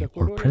University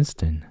or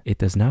Princeton, it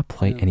does not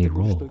play any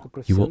role.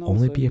 You will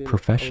only be a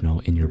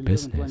professional in your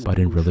business, but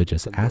in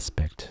religious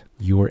aspect,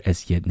 you are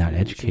as yet not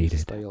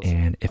educated.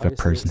 And if a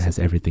person has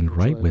everything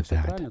right with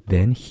that,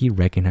 then he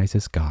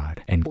recognizes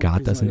God, and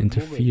God doesn't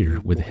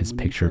interfere with his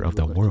picture of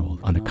the world.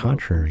 On the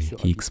contrary,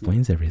 he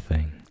explains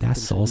everything. That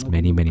solves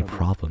many, many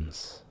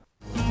problems.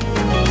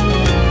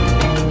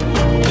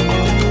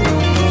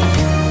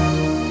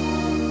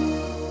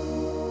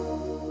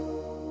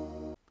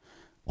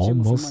 all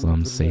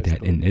Muslims say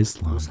that in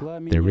Islam,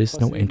 there is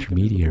no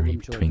intermediary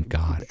between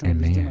God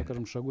and man.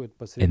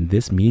 And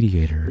this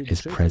mediator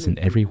is present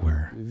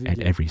everywhere, at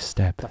every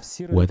step,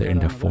 whether in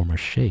the form of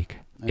sheikh,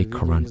 a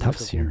Quran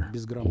tafsir,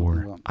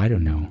 or, I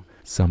don't know,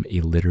 some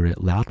illiterate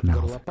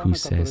loudmouth who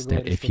says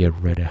that if you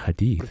have read a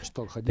hadith,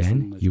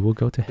 then you will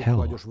go to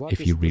hell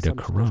if you read a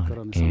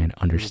Quran and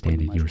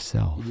understand it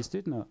yourself.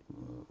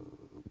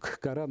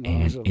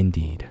 And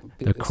indeed,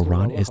 the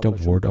Quran is the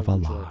word of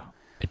Allah,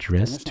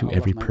 addressed to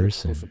every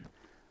person.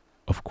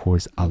 Of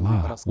course,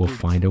 Allah will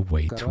find a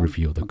way to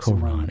reveal the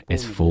Quran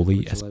as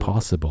fully as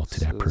possible to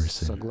that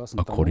person,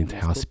 according to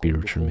how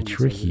spiritually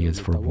mature he is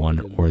for one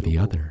or the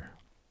other.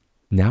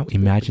 Now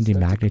imagine the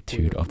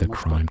magnitude of the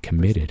crime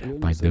committed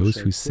by those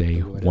who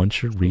say one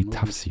should read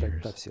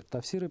tafsirs.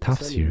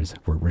 Tafsirs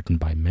were written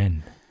by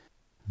men.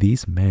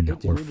 These men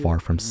were far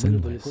from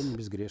sinless.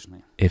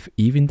 If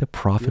even the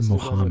Prophet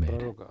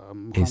Muhammad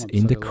is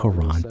in the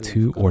Quran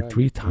 2 or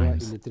 3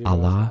 times,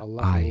 Allah,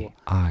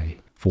 I,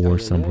 for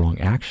some wrong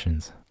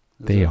actions,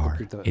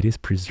 it is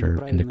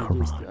preserved in the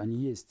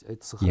Quran.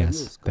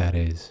 Yes, that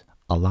is.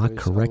 Allah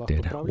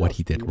corrected what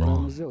he did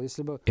wrong.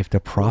 If the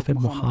Prophet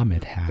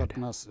Muhammad had,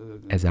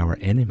 as our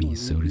enemy,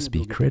 so to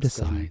speak,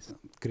 criticized,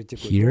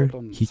 here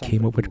he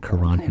came up with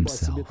Quran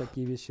himself.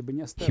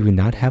 He would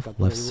not have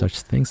left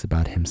such things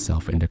about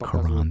himself in the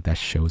Quran that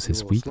shows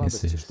his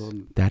weaknesses.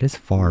 That is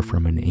far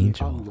from an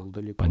angel,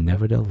 but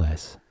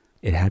nevertheless,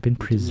 it had been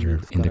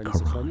preserved in the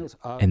Quran.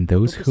 And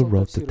those who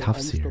wrote the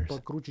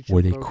tafsirs,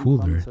 were they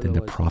cooler than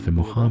the Prophet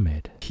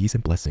Muhammad? Peace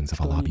and blessings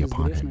of Allah be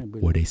upon him.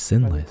 Were they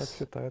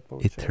sinless?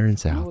 It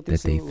turns out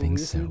that they think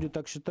so.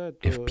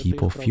 If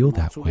people feel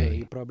that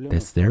way,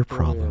 that's their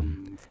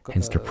problem.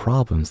 Hence the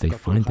problems they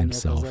find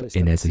themselves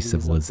in as a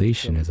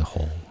civilization as a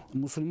whole.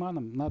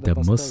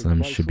 The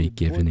Muslims should be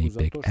given a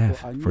big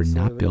F for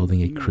not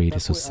building a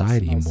creative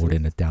society more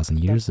than 1,000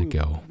 years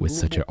ago with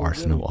such an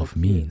arsenal of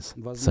means,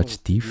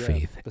 such deep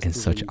faith, and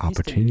such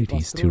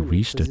opportunities to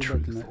reach the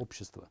truth.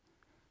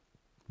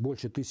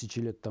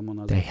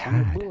 They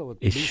had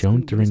is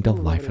shown during the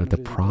life of the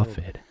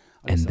Prophet,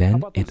 and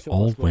then it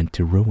all went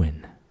to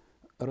ruin.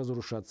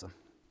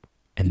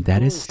 And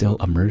that is still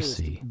a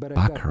mercy.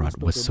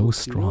 Bakarat was so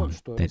strong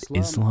that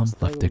Islam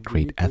left the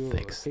great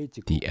ethics,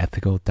 the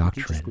ethical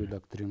doctrine.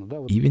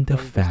 Even the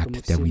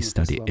fact that we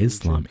study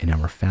Islam in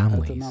our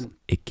families,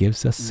 it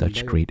gives us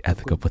such great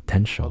ethical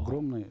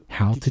potential,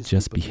 how to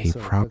just behave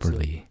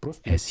properly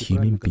as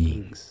human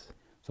beings.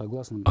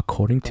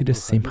 According to the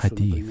same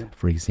hadith,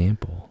 for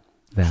example,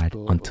 that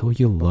until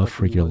you love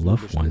for your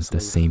loved ones the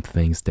same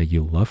things that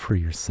you love for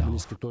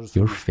yourself,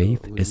 your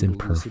faith is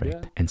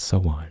imperfect, and so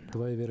on.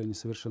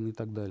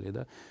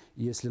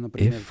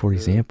 If, for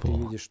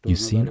example, you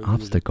see an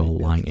obstacle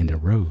lying in the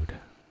road,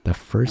 the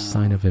first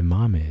sign of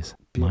Imam is,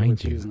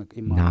 mind you,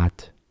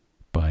 not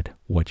but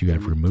what you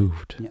have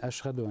removed.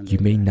 You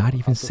may not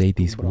even say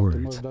these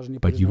words,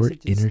 but your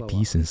inner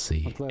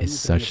decency is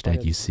such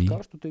that you see,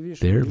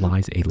 there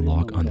lies a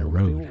log on the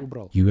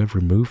road. You have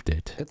removed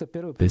it.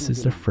 This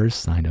is the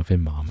first sign of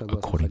Imam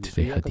according to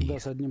the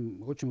hadith.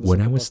 When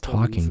I was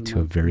talking to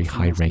a very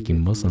high-ranking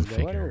Muslim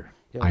figure,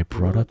 I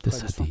brought up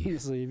this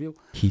hadith.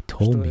 He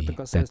told me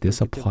that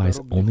this applies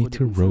only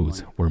to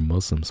roads where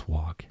Muslims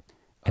walk.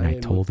 And I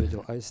told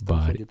him,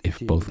 but if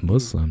both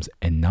Muslims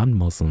and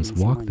non-Muslims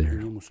walk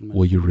there,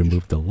 will you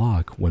remove the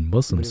log when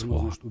Muslims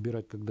walk?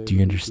 Do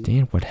you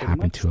understand what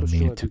happened to a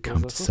man to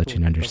come to such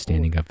an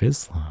understanding of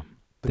Islam?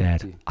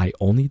 That I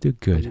only do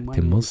good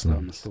to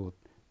Muslims.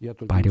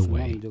 By the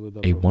way,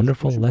 a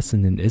wonderful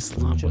lesson in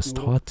Islam was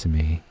taught to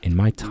me in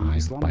my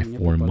time by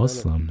foreign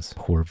Muslims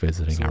who were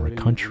visiting our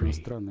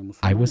country.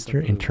 I was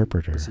their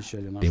interpreter.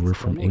 They were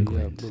from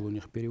England.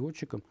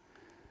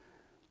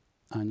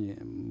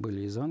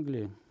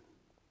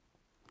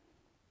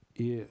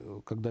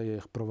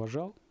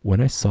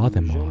 When I saw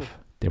them off,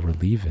 they were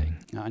leaving.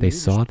 They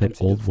saw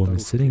that old woman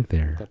sitting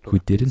there who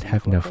didn't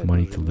have enough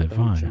money to live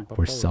on,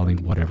 were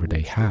selling whatever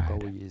they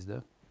had.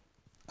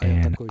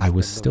 And I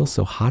was still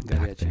so hot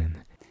back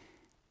then.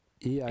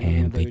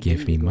 And they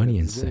give me money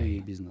and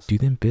say, do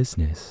them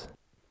business.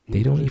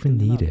 They don't even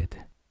need it.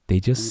 They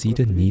just see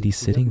the needy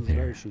sitting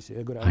there.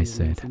 I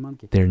said,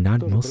 they're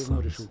not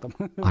Muslims.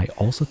 I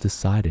also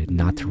decided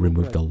not to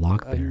remove the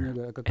lock there,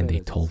 and they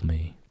told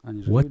me,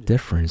 what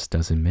difference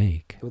does it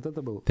make?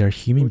 They're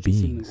human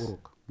beings.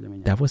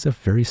 That was a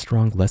very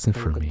strong lesson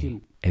for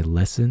me, a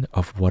lesson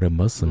of what a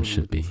Muslim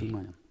should be.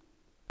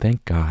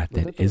 Thank God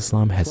that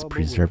Islam has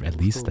preserved at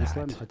least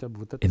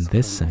that. In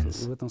this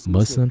sense,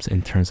 Muslims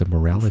in terms of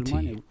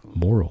morality,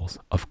 morals,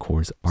 of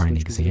course, are an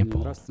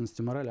example.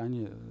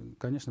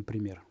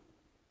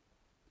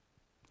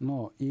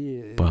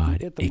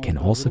 But it can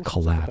also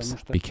collapse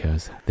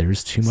because there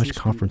is too much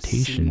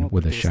confrontation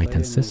with the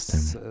shaitan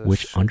system,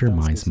 which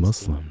undermines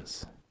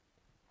Muslims.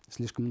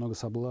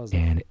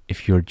 And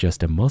if you're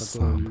just a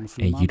Muslim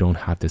and you don't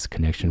have this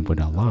connection with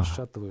Allah,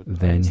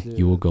 then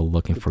you will go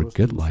looking for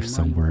good life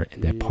somewhere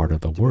in that part of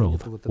the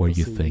world where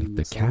you think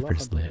the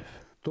Kafirs live.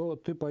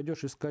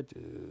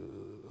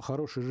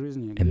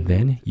 And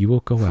then you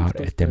will go out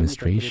at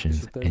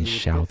demonstrations and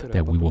shout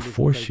that we will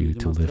force you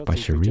to live by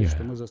Sharia.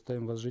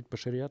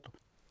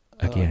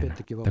 Again,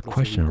 the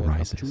question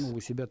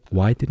arises,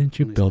 why didn't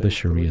you build a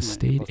Sharia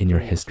state in your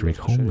historic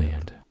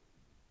homeland?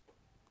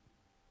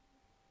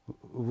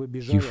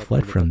 You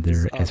fled from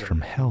there as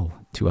from hell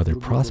to other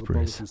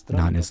prosperous,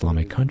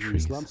 non-Islamic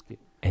countries.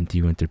 And do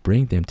you want to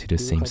bring them to the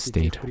same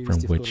state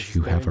from which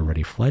you have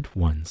already fled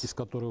once?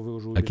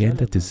 Again,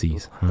 the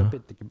disease, huh?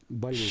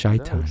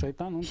 Shaitan,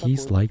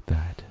 he's like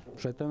that.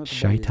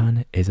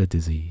 Shaitan is a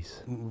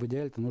disease.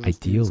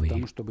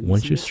 Ideally, one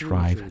should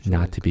strive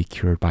not to be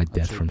cured by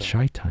death from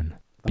Shaitan,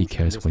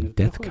 because when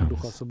death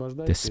comes,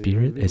 the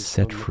spirit is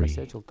set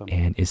free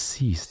and it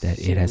sees that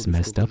it has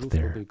messed up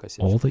there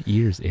all the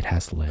years it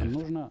has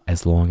lived,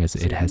 as long as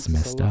it has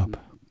messed up.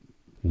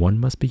 One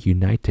must be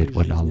united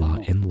with Allah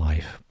in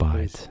life,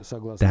 but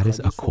that is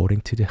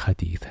according to the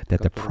hadith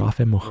that the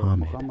Prophet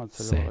Muhammad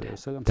said,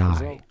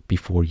 die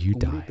before you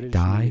die,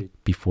 die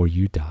before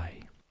you die.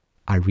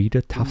 I read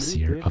the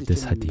tafsir of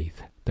this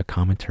hadith, the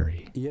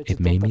commentary. It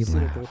made me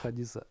laugh.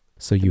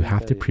 So you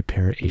have to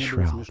prepare a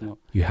shroud.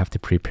 You have to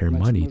prepare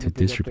money to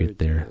distribute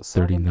their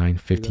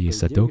 39.50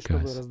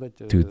 sadokas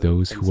to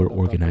those who are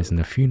organizing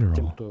the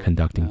funeral,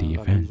 conducting the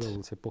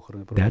event.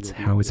 That's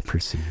how it's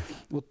perceived.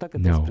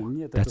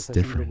 No, that's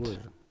different.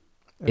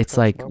 It's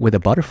like with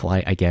a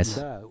butterfly, I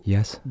guess.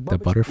 Yes, the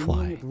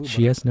butterfly.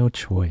 She has no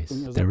choice.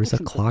 There is a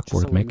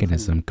clockwork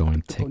mechanism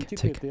going tick,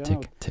 tick,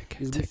 tick, tick,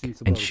 tick.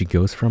 And she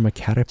goes from a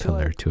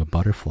caterpillar to a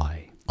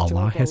butterfly.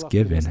 Allah has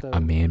given a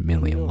man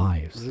 1,000,000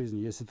 lives.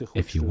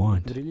 If you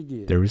want,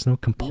 there is no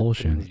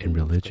compulsion in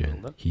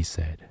religion, he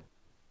said.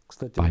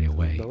 By the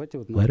way,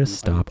 let us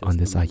stop on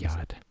this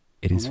ayat.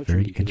 It is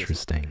very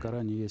interesting.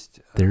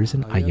 There is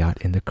an ayat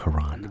in the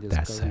Quran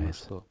that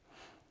says,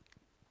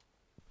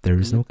 there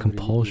is no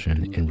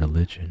compulsion in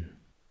religion.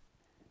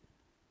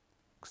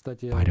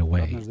 By the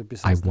way,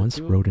 I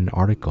once wrote an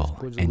article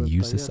and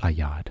used this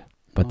ayat,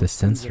 but the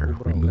censor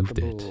removed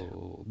it.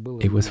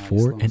 It was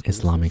for an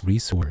Islamic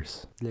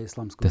resource.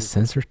 The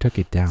censor took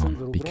it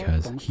down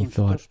because he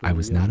thought I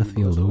was not a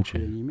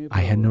theologian.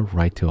 I had no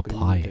right to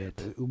apply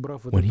it.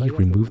 When he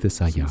removed this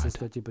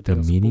ayat, the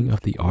meaning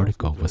of the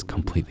article was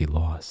completely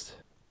lost.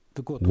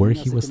 Where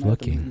he was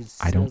looking,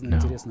 I don't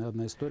know.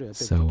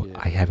 So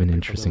I have an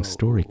interesting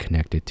story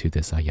connected to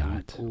this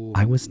ayat.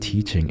 I was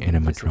teaching in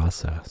a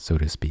madrasa, so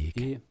to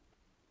speak,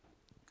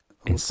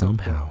 and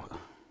somehow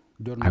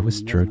I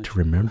was jerked to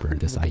remember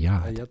this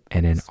ayat,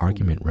 and an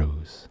argument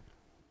rose.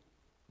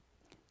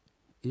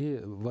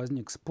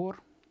 And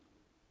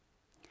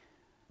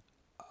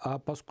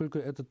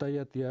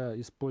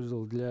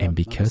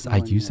because I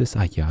used this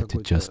ayat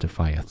to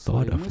justify a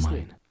thought of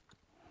mine,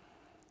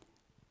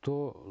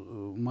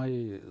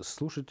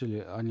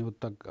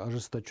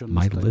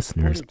 my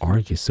listeners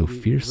argued so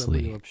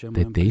fiercely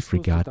that they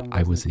forgot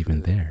I was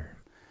even there.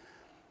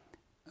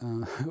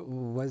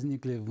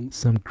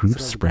 Some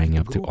groups sprang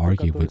up to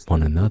argue with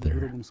one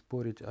another,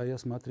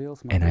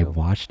 and I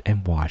watched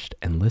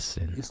and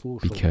listened,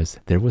 because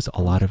there was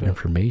a lot of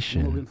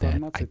information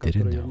that I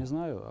didn't know,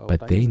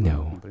 but they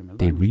know,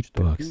 they read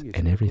books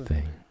and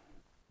everything.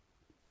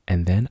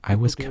 And then I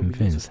was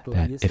convinced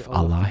that if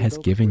Allah has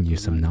given you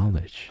some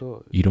knowledge,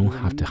 you don't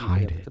have to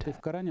hide it.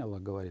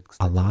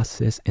 Allah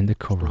says in the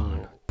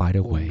Quran, by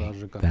the way,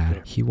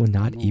 that He will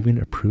not even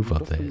approve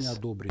of this,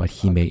 but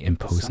He may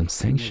impose some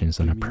sanctions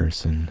on a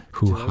person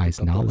who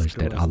hides knowledge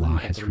that Allah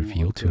has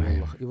revealed to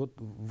him.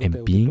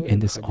 And being in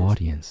this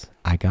audience,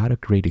 I got a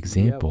great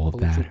example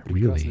that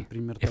really,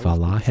 if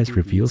Allah has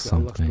revealed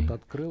something,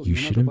 you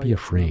shouldn't be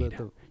afraid.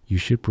 You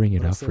should bring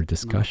it up for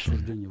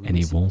discussion, and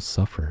it won't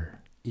suffer.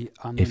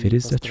 If it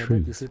is the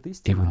truth,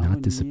 it will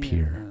not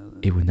disappear,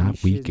 it will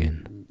not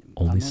weaken,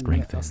 only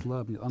strengthen.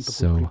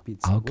 So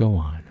I'll go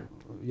on.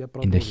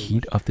 In the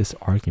heat of this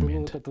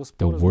argument,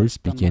 the words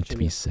began to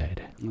be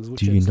said.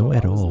 Do you know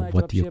at all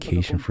what the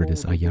occasion for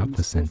this ayat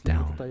was sent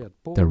down?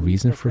 The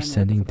reason for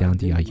sending down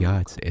the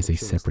ayats is a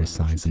separate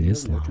science in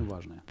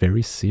Islam,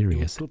 very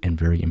serious and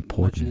very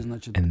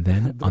important. And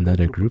then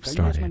another group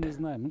started.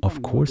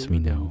 Of course we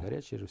know.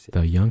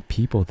 The young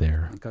people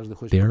there,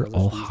 they're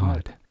all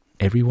hot.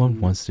 Everyone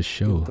wants to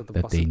show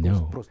that they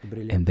know,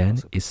 and then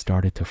it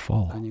started to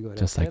fall,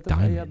 just like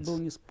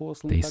diamonds.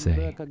 They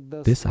say,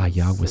 this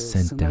ayah was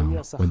sent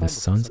down when the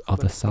sons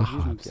of the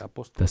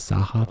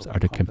Sahabs are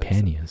the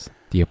companions,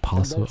 the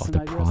apostle of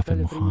the Prophet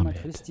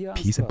Muhammad,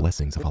 peace and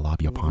blessings of Allah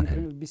be upon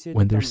him.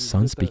 When their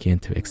sons began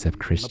to accept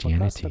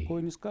Christianity,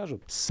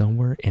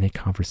 somewhere in a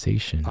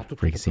conversation,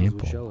 for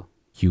example,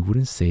 You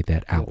wouldn't say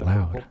that out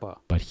loud,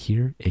 but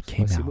here it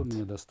came out.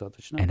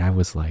 And I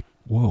was like,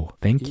 whoa,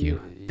 thank you.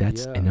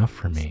 That's enough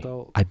for me.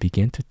 I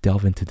began to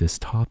delve into this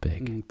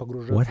topic.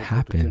 What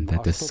happened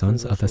that the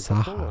sons of the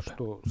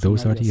Sahab,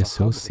 those are the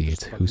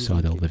associates who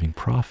saw the living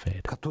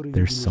prophet,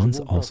 their sons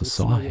also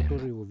saw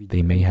him.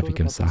 They may have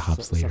become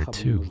Sahabs later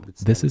too.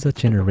 This is a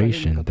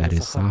generation that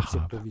is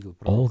Sahab.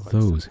 All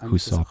those who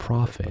saw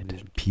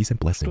prophet, peace and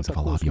blessings of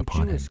Allah be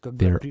upon him,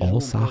 they're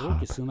all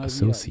Sahab,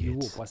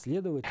 associates.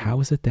 How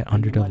is it that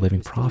under the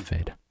living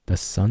prophet, the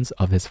sons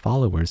of his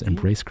followers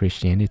embrace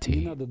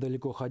Christianity?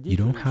 You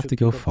don't have to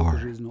go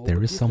far.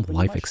 There is some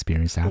life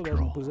experience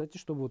after all.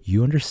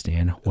 You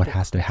understand what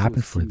has to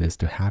happen for this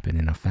to happen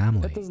in a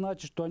family.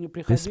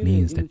 This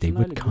means that they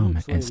would come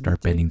and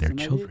start bending their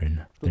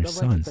children, their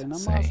sons,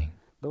 saying,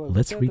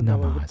 let's read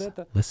namaz,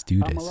 let's do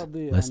this,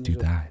 let's do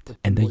that.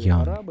 And the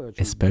young,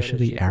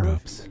 especially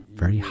Arabs,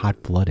 very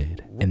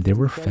hot-blooded, and there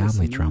were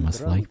family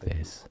dramas like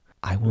this.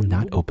 I will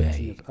not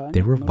obey.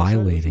 They were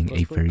violating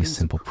a very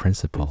simple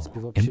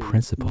principle. In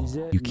principle,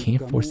 you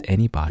can't force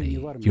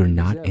anybody. You're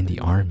not in the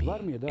army.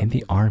 In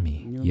the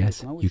army,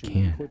 yes, you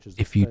can.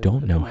 If you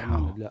don't know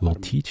how, we'll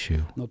teach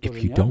you.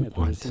 If you don't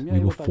want, we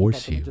will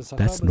force you.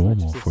 That's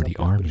normal for the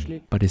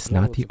army. But it's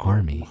not the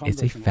army,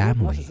 it's a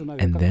family.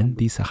 And then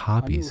these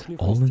Sahabis,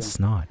 all in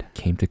snot,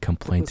 came to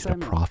complain to the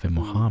Prophet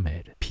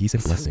Muhammad. Peace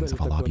and blessings of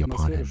Allah be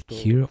upon him.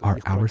 Here are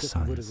our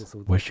sons.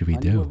 What should we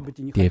do?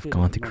 They have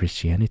gone to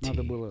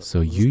Christianity. So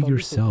you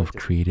yourself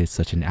created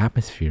such an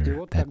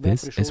atmosphere that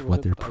this is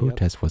what their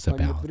protest was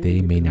about.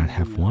 They may not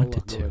have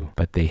wanted to,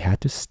 but they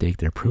had to stake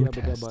their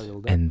protest.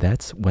 And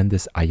that's when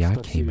this ayah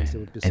came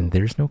in. And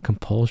there's no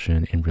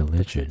compulsion in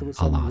religion,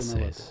 Allah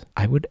says.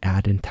 I would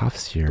add in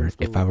tafsir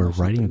if I were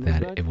writing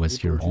that it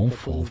was your own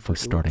fault for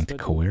starting to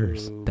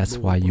coerce. That's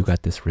why you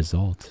got this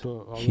result.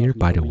 Here,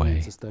 by the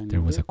way,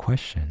 there was a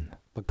question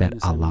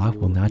that Allah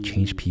will not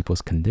change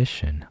people's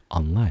condition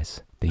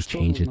unless they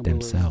change it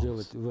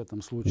themselves.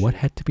 What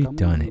had to be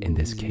done in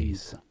this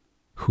case?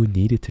 Who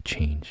needed to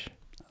change?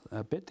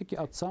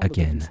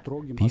 Again,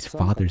 these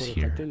fathers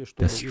here,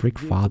 the strict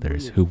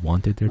fathers who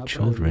wanted their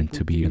children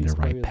to be on the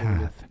right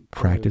path,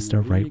 practice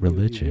the right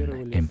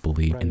religion, and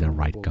believe in the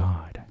right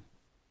God.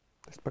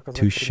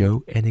 To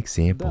show an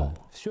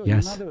example.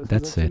 Yes,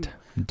 that's it.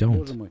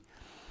 Don't.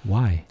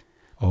 Why?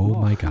 Oh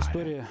my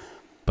God.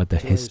 But the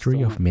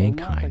history of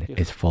mankind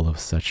is full of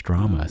such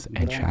dramas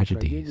and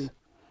tragedies.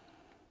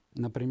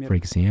 For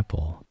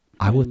example,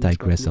 I will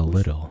digress a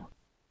little,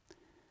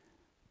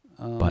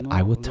 but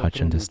I will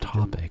touch on this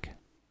topic.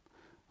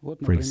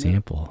 For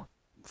example,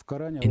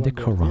 in the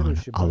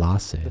Quran, Allah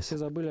says,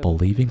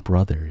 believing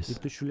brothers,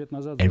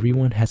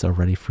 everyone has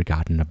already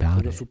forgotten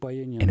about it.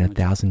 And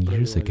 1,000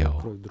 years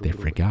ago, they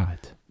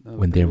forgot,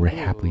 when they were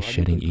happily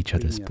shedding each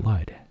other's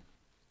blood.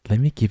 Let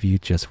me give you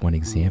just one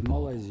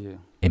example.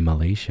 In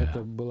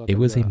Malaysia, it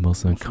was a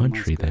Muslim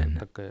country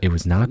then. It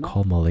was not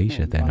called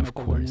Malaysia then, of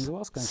course.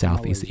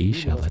 Southeast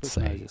Asia, let's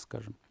say.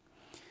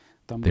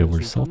 There were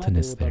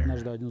sultanates there,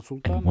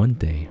 and one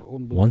day,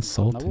 one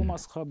sultan,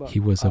 he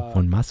was of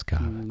one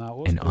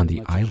mazhab, and on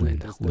the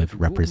island lived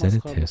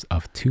representatives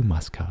of two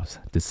mazhabs,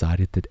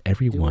 decided that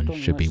everyone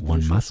should be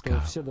one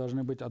mazhab.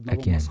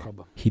 Again,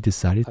 he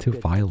decided to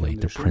violate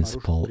the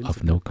principle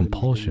of no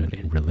compulsion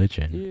in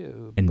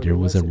religion, and there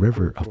was a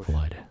river of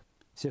blood.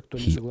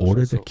 He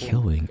ordered the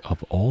killing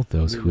of all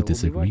those who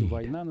disagreed.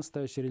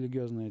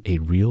 A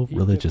real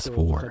religious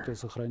war.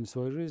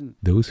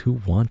 Those who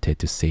wanted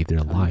to save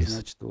their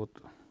lives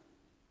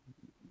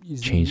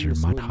changed their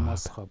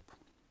madhab.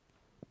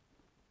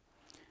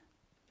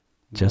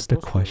 Just a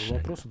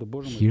question.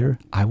 Here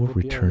I will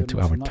return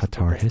to our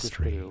Tatar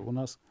history.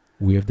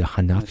 We have the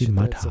Hanafi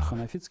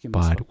madhab,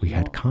 but we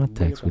had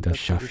contacts with the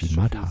Shafi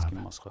madhab.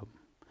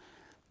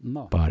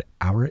 But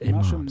our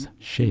imams,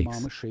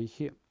 sheikhs,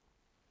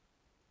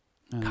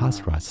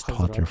 Khazrats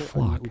taught their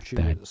flock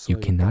that you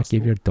cannot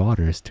give your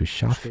daughters to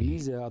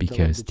Shafi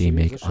because they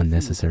make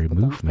unnecessary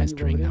movements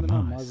during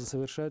namaz,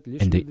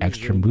 and the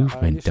extra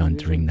movement done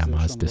during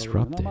namaz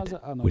disrupted,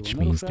 which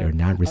means they're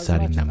not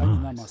reciting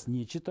namaz.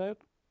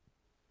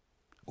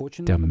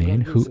 The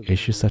man who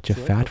issues such a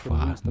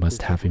fatwa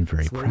must have been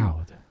very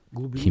proud.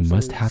 He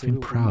must have been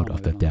proud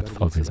of the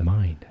depth of his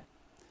mind.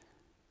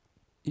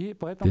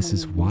 This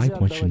is why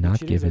one should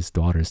not give his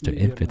daughters to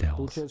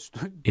infidels.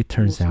 It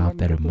turns out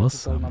that a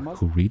Muslim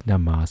who read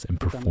namaz and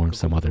performs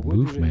some other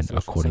movement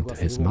according to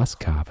his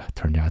mazhab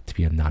turned out to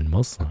be a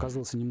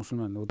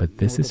non-Muslim. But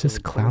this is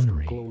just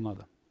clownery.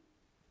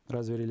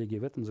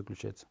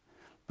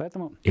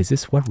 Is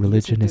this what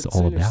religion is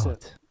all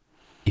about?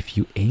 If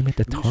you aim at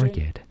the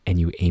target and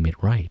you aim it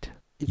right,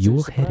 you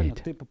will hit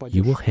it.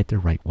 You will hit the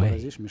right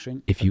way.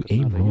 If you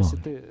aim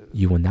wrong,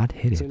 you will not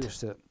hit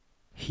it.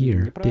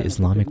 Here, the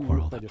Islamic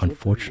world,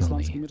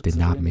 unfortunately, did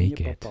not make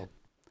it.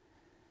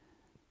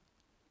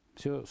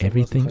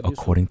 Everything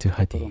according to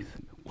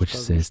Hadith, which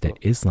says that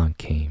Islam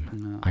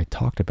came. I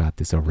talked about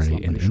this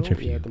already in the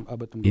interview.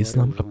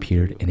 Islam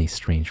appeared in a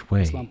strange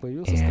way,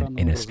 and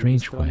in a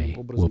strange way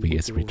will be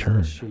its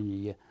return.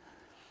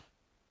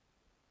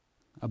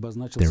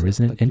 There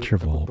isn't an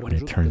interval when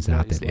it turns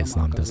out that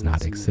Islam does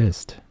not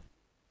exist.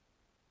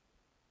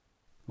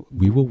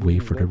 We will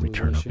wait for the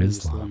return of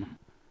Islam.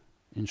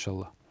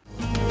 Inshallah.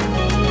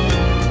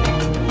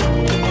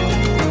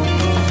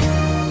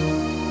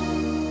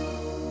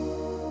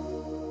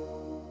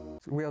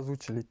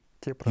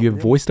 You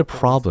have voiced the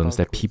problems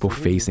that people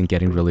face in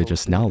getting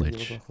religious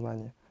knowledge.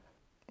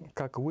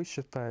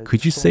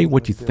 Could you say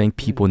what you think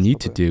people need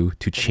to do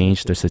to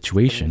change their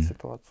situation?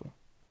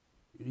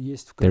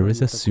 There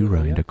is a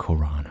surah in the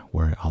Quran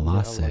where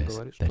Allah says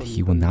that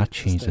He will not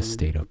change the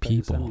state of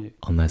people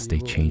unless they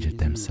change it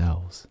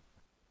themselves.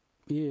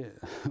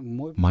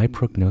 My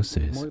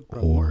prognosis,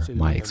 or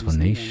my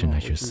explanation I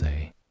should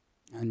say,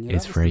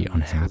 is very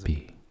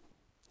unhappy.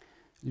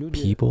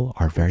 People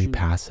are very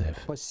passive,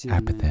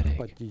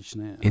 apathetic.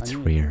 It's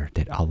rare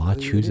that Allah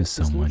chooses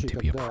someone to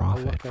be a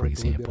prophet, for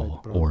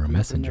example, or a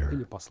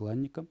messenger.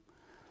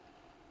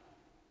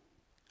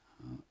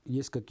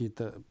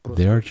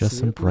 There are just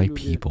some bright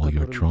people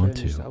you're drawn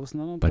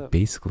to, but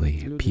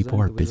basically,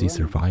 people are busy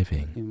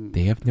surviving.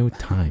 They have no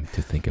time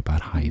to think about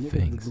high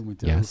things,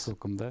 yes?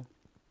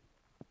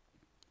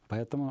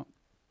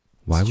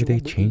 Why would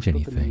they change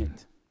anything?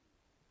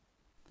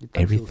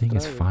 Everything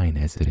is fine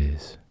as it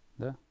is.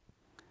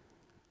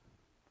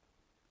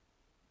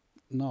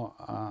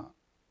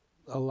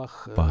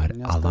 But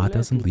Allah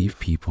doesn't leave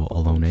people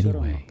alone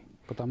anyway.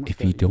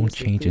 If you don't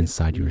change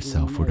inside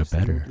yourself for the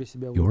better,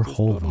 your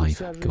whole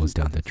life goes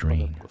down the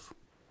drain.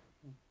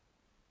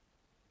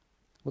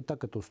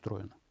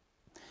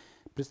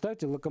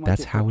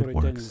 That's how it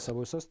works.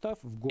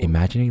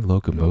 Imagine a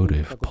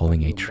locomotive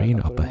pulling a train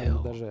up a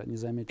hill,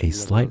 a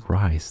slight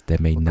rise that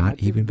may not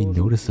even be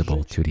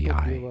noticeable to the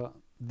eye.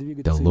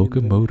 The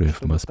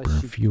locomotive must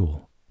burn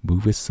fuel,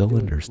 move its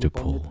cylinders to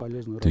pull,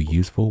 do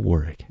useful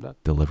work,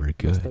 deliver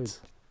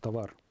goods.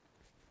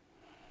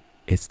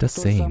 It's the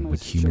same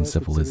with human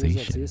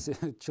civilization.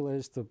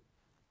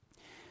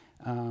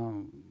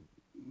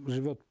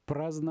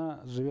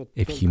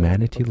 If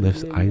humanity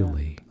lives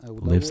idly,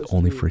 lives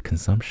only for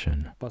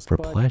consumption, for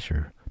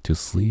pleasure, to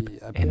sleep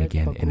and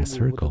again in a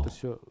circle,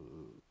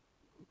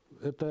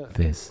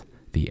 this,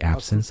 the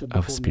absence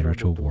of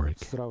spiritual work,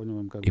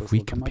 if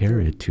we compare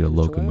it to a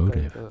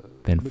locomotive,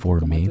 then for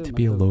a man to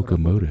be a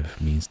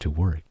locomotive means to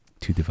work,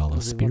 to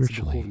develop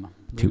spiritually,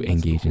 to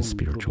engage in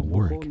spiritual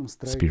work,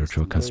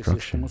 spiritual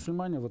construction.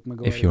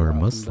 If you're a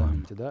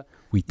Muslim,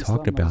 we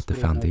talked about the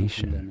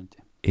foundation.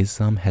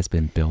 Islam has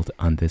been built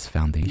on this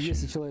foundation.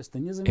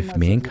 If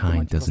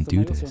mankind doesn't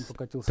do this,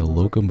 the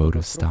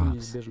locomotive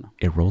stops,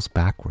 it rolls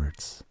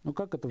backwards,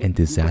 and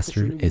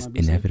disaster is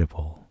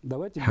inevitable.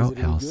 How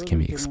else can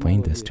we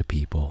explain this to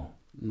people?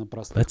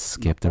 Let's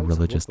skip the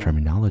religious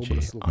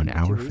terminology on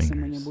our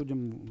fingers.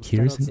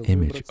 Here's an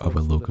image of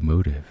a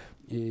locomotive.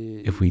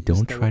 If we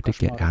don't try to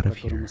get out of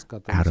here,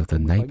 out of the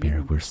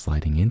nightmare we're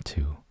sliding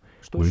into,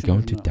 we're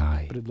going to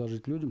die.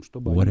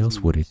 What else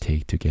would it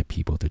take to get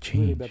people to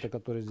change?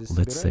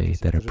 Let's say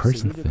that a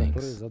person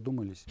thinks,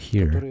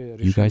 here,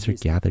 you guys are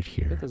gathered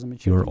here.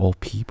 You're all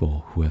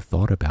people who have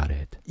thought about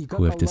it,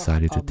 who have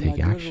decided to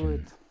take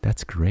action.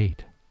 That's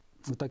great.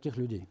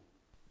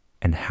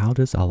 And how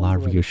does Allah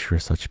reassure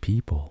such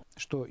people?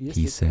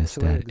 He says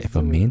that if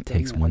a man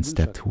takes one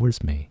step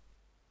towards me,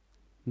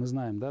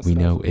 we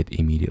know it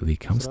immediately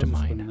comes to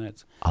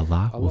mind.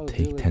 Allah will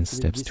take 10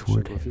 steps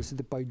toward him.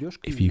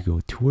 If you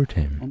go toward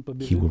him,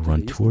 he will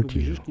run toward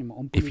you.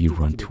 If you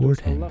run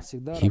toward him,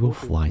 he will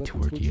fly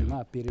toward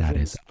you. That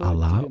is,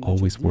 Allah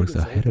always works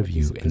ahead of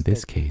you in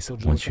this case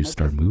once you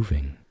start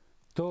moving.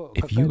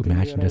 If you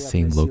imagine the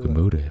same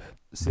locomotive,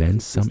 then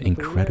some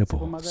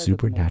incredible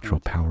supernatural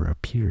power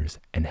appears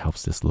and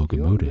helps this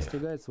locomotive,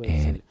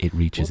 and it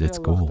reaches its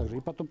goal.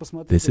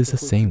 This is the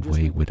same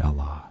way with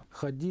Allah.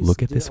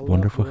 Look at this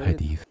wonderful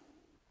hadith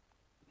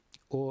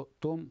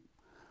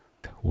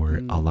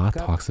where Allah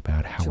talks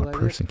about how a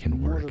person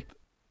can work,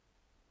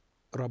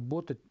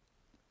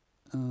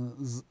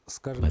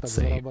 let's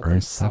say,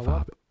 earn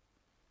sawab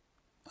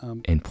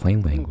in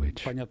plain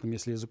language,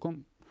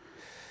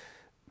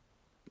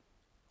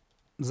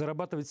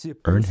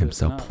 earn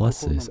himself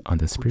pluses on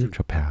the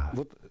spiritual path.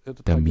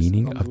 The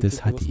meaning of this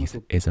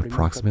hadith is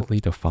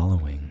approximately the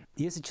following.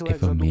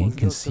 If a man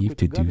conceived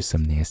to do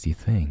some nasty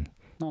thing,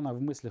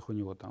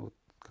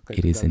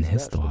 it is in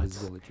his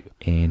thoughts,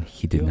 and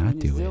he did not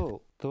do it,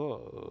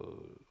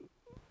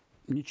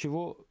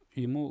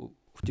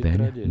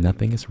 then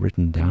nothing is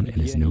written down in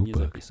his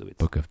notebook,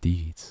 book of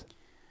deeds.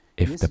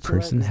 If the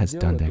person has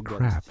done that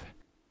crap,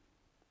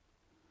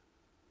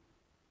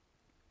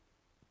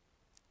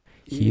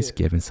 he is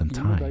given some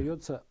time.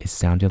 It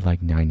sounded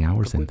like 9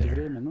 hours in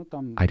there.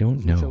 I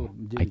don't know.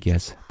 I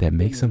guess that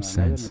makes some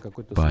sense,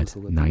 but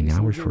 9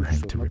 hours for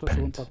him to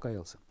repent.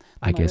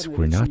 I guess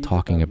we're not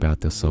talking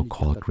about the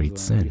so-called great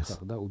sins,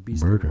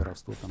 murder,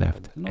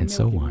 theft, and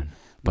so on,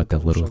 but the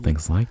little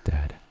things like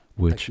that,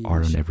 which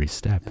are on every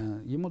step.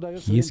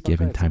 He is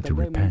given time to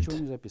repent,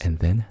 and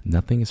then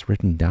nothing is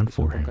written down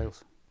for him.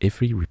 If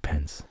he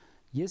repents,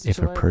 if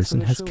a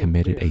person has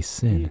committed a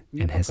sin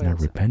and has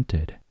not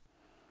repented,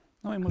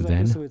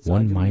 then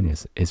 1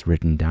 minus is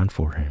written down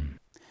for him.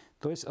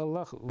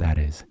 That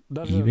is,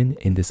 even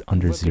in this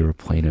under zero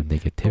plane of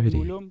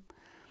negativity,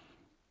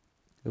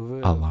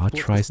 Allah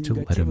tries to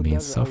let a man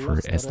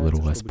suffer as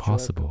little as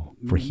possible,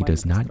 for he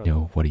does not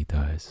know what he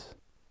does.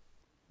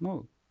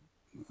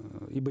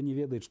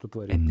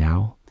 And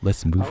now,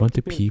 let's move on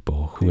to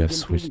people who have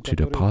switched to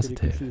the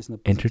positive,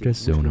 enter the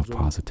zone of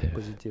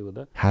positive.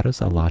 How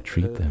does Allah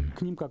treat them?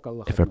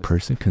 If a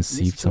person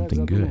conceived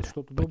something good,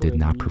 but did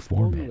not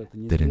perform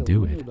it, didn't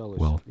do it,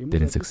 well,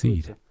 didn't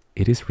succeed,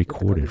 it is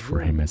recorded for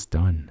him as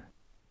done.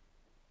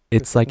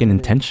 It's like an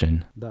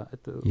intention.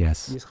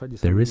 Yes,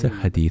 there is a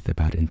hadith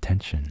about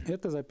intention.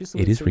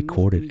 It is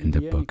recorded in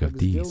the book of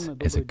deeds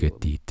as a good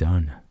deed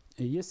done.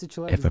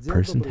 If a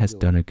person has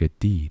done a good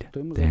deed,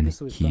 then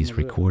he is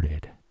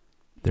recorded.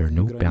 There are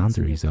no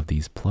boundaries of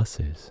these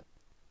pluses.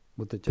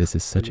 This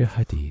is such a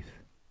hadith.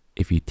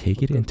 If you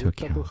take it into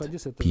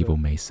account, people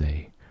may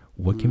say,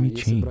 what can we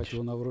change?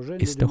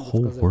 It's the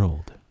whole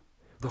world.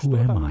 Who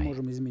am I?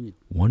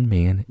 One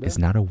man is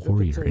not a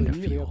warrior in the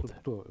field.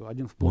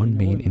 One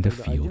man in the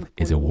field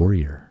is a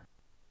warrior.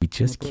 We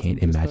just can't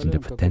imagine the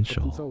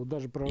potential.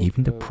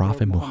 Even the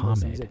Prophet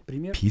Muhammad,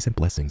 peace and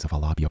blessings of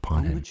Allah be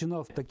upon him,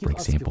 for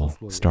example,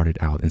 started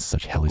out in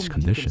such hellish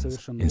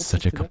conditions, in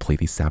such a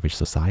completely savage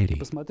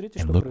society.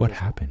 And look what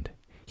happened.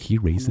 He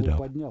raised it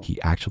up.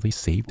 He actually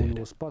saved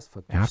it.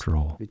 After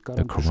all,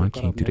 the Quran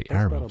came to the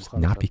Arabs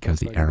not because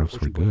the Arabs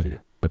were good,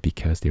 but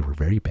because they were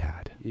very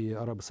bad.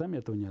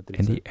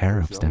 And the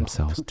Arabs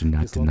themselves do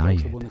not deny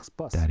it.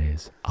 That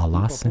is,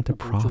 Allah sent a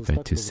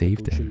prophet to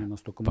save them.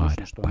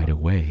 But, by the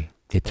way,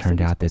 it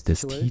turned out that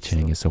this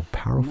teaching is so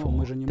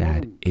powerful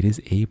that it is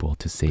able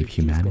to save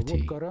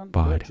humanity.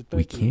 But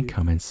we can't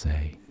come and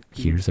say,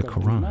 here's a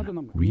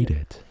Quran, read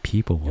it.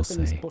 People will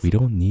say, we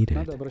don't need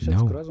it.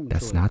 No,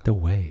 that's not the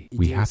way.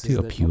 We have to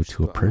appeal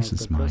to a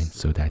person's mind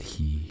so that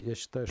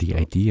the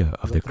idea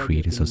of the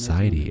created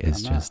society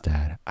is just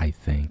that, I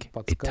think,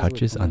 it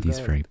touches on these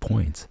very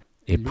points.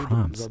 It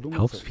prompts,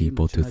 helps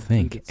people to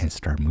think and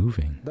start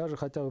moving.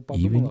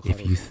 Even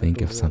if you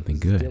think of something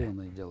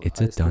good,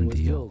 it's a done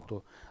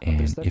deal.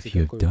 And if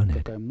you have done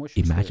it,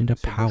 imagine the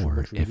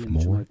power if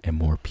more and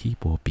more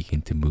people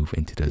begin to move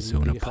into the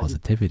zone of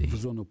positivity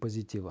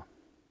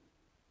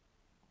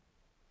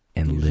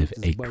and live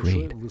a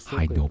great,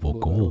 high noble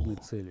goal.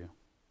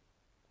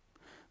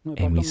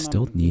 And we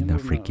still need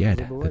not forget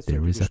that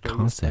there is a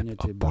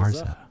concept of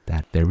barza,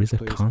 that there is a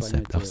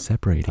concept of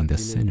separating the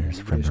sinners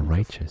from the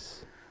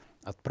righteous.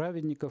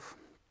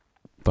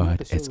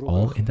 But it's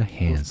all in the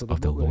hands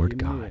of the Lord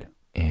God,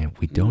 and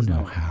we don't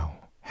know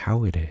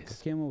how it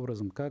is.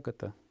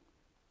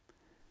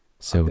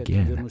 So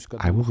again,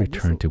 I will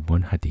return to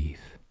one hadith.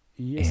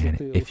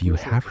 And if you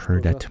have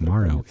heard that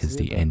tomorrow is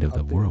the end of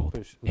the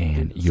world,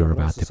 and you're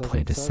about to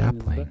plant a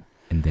sapling,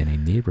 and then a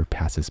neighbor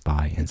passes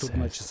by and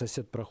says,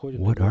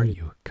 what are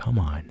you? Come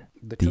on.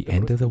 The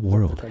end of the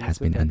world has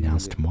been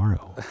announced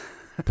tomorrow.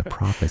 The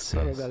Prophet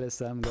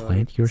says,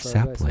 plant your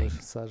sapling.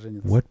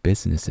 What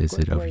business is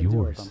it of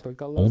yours?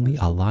 Only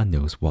Allah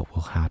knows what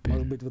will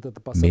happen.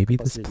 Maybe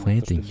this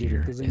planting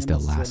here is the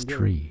last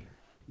tree.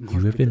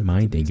 You have been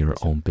minding your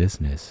own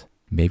business.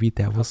 Maybe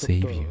that will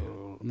save you.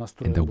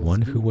 And the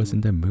one who was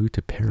in the mood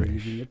to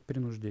perish,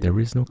 there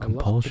is no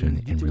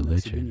compulsion in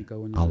religion.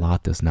 Allah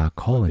does not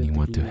call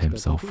anyone to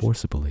himself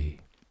forcibly.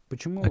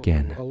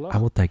 Again, I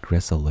will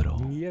digress a little.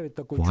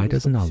 Why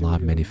doesn't Allah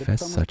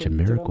manifest such a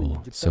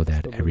miracle so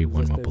that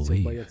everyone will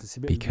believe?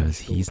 Because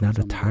He's not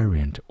a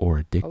tyrant or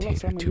a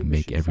dictator to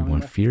make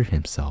everyone fear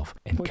Himself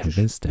and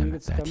convince them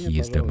that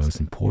He is the most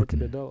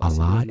important.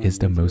 Allah is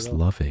the most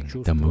loving,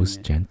 the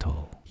most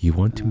gentle. You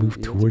want to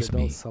move towards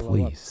me,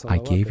 please. I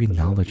gave you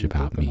knowledge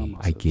about me.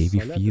 I gave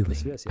you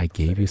feeling. I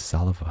gave you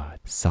salavat.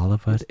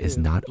 Salavat is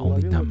not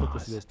only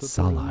namaz.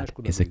 Salat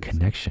is a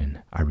connection,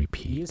 I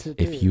repeat.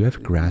 If you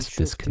have grasped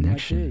this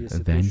connection,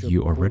 then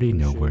you already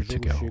know where to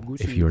go.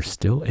 If you're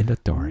still in the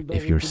dark,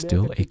 if you're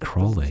still a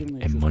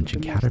crawling and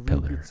munching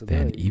caterpillar,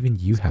 then even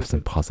you have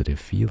some positive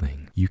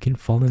feeling. You can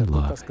fall in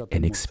love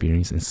and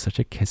experience in such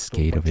a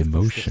cascade of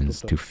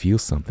emotions to feel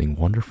something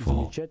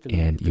wonderful,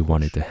 and you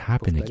want it to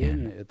happen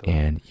again,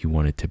 and you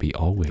want it to be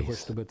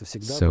always.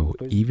 So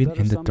even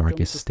in the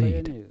darkest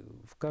state,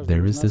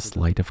 there is this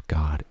light of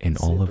God in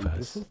all of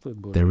us.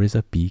 There is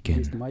a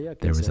beacon,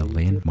 there is a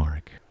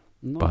landmark.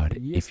 But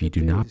if you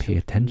do not pay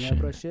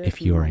attention,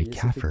 if you are a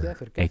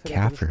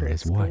kafir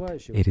is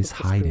what? It is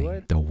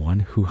hiding. The one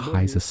who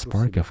hides a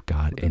spark of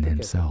God in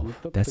himself.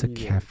 That's a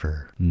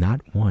kafir, not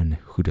one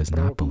who does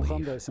not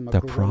believe. The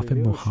Prophet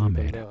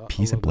Muhammad,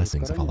 peace and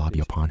blessings of Allah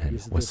be upon him,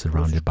 was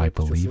surrounded by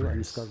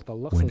believers.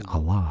 When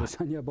Allah,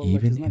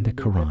 even in the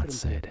Quran,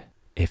 said,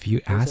 If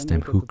you ask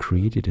them who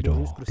created it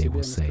all, they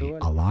will say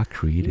Allah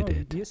created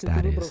it.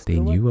 That is, they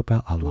knew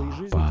about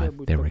Allah,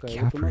 but they were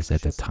kafirs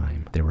at the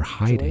time. They were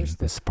hiding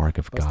the spark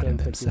of God in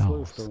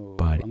themselves.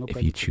 But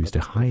if you choose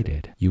to hide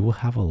it, you will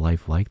have a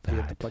life like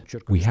that.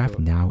 We have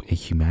now a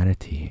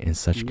humanity in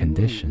such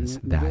conditions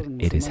that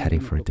it is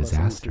heading for a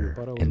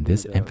disaster. And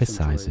this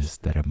emphasizes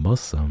that a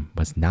Muslim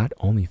must not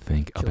only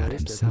think about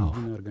himself,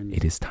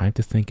 it is time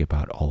to think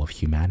about all of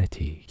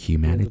humanity.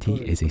 Humanity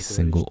is a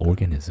single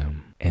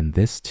organism. And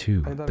this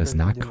too does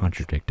not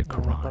contradict the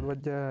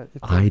Quran.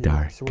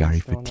 Aidar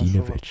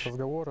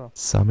Garifutdinovich,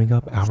 summing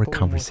up our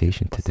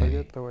conversation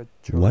today,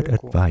 what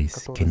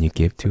advice can you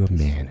give to a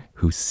man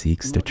who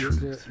seeks the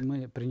truth?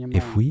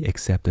 If we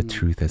accept the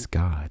truth as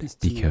God,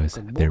 because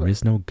there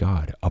is no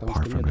God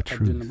apart from the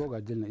truth,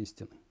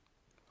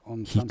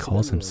 He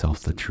calls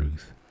Himself the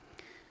truth,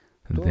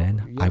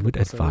 then I would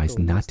advise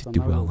not to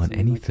dwell on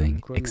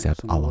anything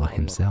except Allah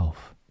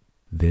Himself.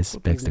 This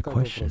begs the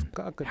question,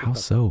 how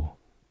so?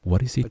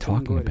 What is he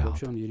talking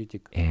about?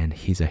 And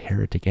he's a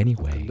heretic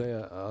anyway.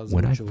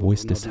 When I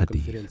voiced this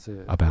hadith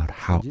about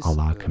how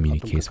Allah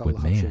communicates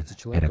with man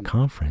at a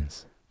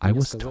conference, I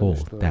was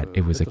told that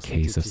it was a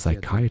case of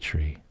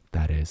psychiatry.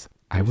 That is,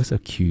 I was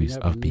accused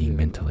of being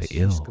mentally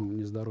ill.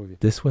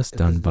 This was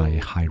done by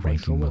a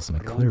high-ranking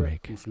Muslim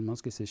cleric.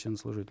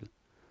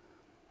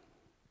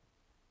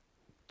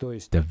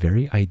 The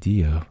very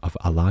idea of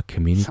Allah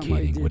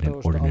communicating with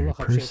an ordinary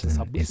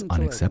person is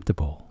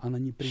unacceptable.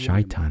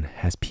 Shaitan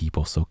has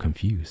people so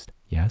confused,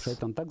 yes?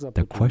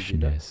 The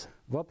question is,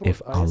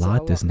 if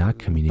Allah does not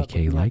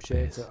communicate like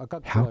this,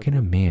 how can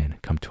a man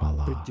come to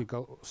Allah?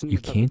 You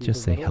can't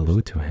just say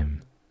hello to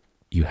Him.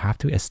 You have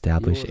to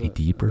establish a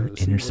deeper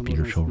inner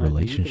spiritual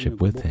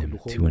relationship with Him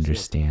to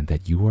understand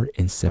that you are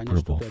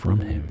inseparable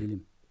from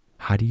Him.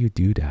 How do you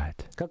do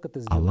that?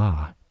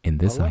 Allah, in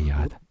this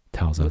ayat,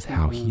 tells us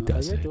how He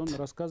does it.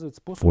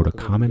 For the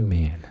common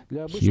man,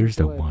 here's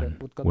the one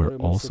we're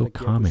also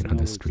common on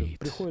the street.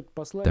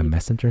 The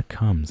messenger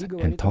comes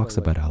and talks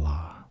about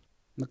Allah.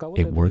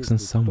 It works on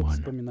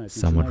someone.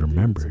 Someone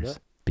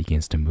remembers,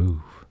 begins to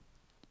move.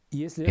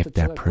 If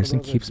that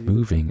person keeps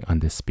moving on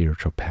this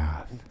spiritual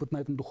path,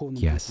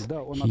 yes,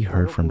 he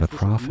heard from the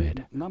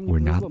Prophet, we're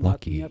not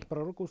lucky.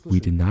 We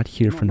did not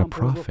hear from the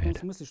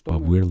Prophet, but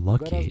we're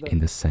lucky in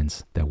the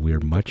sense that we're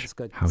much,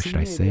 how should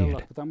I say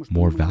it,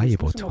 more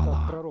valuable to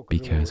Allah,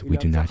 because we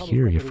do not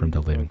hear it from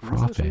the living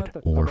Prophet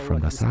or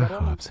from the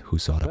Sahabs who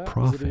saw the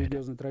Prophet.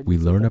 We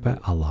learn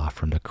about Allah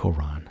from the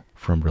Koran,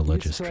 from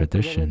religious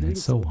tradition, and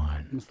so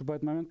on.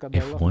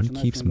 If one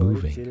keeps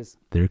moving,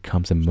 there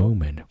comes a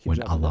moment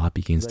when Allah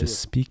begins to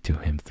speak to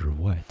him through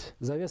what?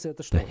 The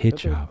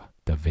hijab,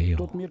 the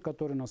veil.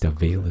 The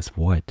veil is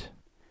what?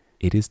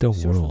 It is the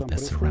world that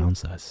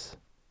surrounds us.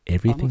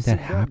 Everything that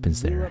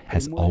happens there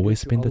has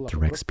always been the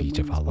direct speech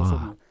of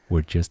Allah.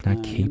 We're just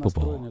not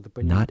capable,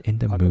 not in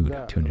the mood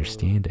to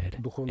understand it.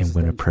 And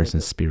when a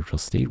person's spiritual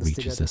state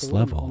reaches this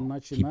level,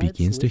 he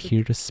begins to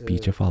hear the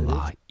speech of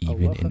Allah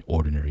even in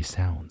ordinary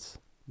sounds.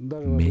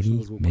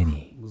 Many,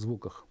 many.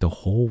 The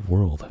whole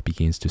world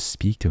begins to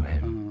speak to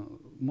him.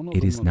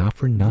 It is not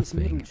for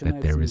nothing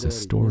that there is a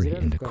story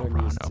in the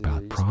Quran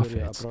about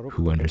prophets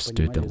who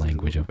understood the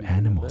language of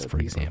animals, for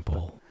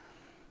example.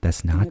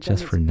 That's not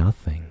just for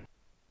nothing.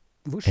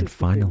 And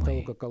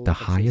finally, the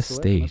highest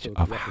stage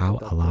of how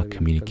Allah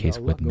communicates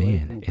with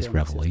man is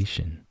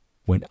revelation,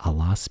 when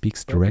Allah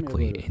speaks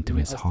directly into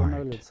his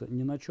heart.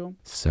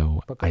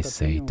 So I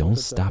say, don't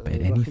stop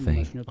at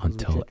anything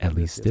until at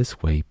least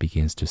this way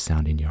begins to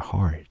sound in your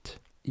heart.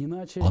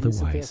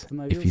 Otherwise,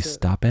 if you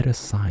stop at a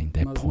sign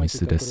that points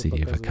to the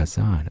city of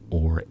Kazan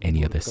or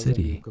any other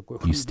city,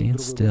 you stand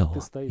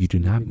still, you do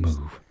not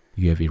move.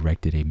 You have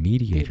erected a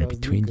mediator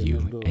between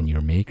you and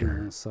your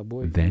Maker.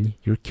 Then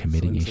you're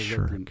committing a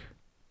shirk.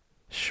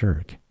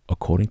 Shirk,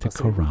 according to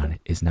Quran,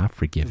 is not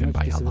forgiven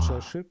by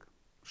Allah.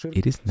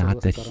 It is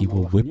not that He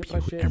will whip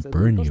you and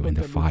burn you in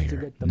the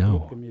fire.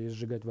 No.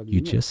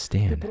 You just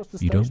stand.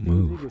 You don't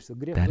move.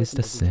 That is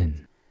the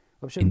sin.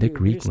 In the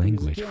Greek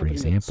language, for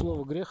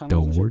example, the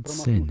word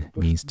sin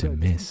means to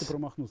miss.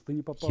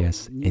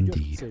 Yes,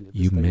 indeed,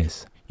 you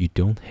miss. You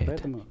don't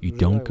hit. You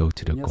don't go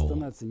to the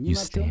goal. You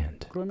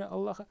stand.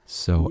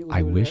 So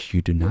I wish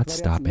you do not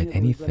stop at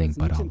anything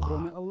but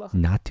Allah,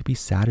 not to be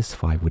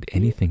satisfied with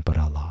anything but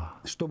Allah.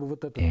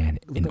 And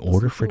in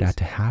order for that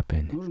to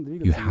happen,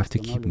 you have to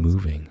keep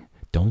moving.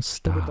 Don't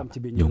stop,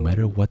 no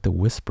matter what the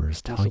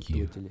whispers tell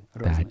you,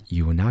 that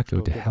you will not go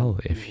to hell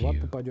if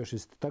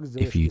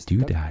you do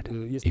that.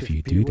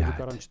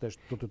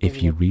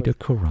 If you read the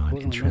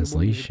Quran in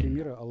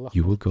translation,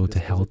 you will go to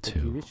hell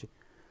too.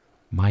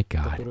 My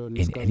God,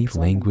 in any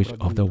language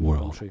of the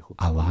world,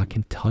 Allah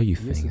can tell you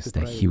things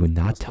that He would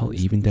not tell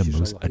even the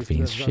most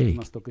advanced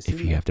sheikh if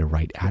you have the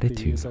right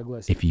attitude,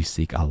 if you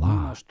seek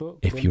Allah,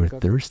 if your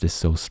thirst is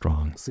so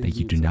strong that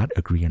you do not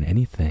agree on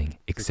anything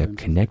except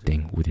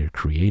connecting with your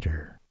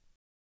Creator.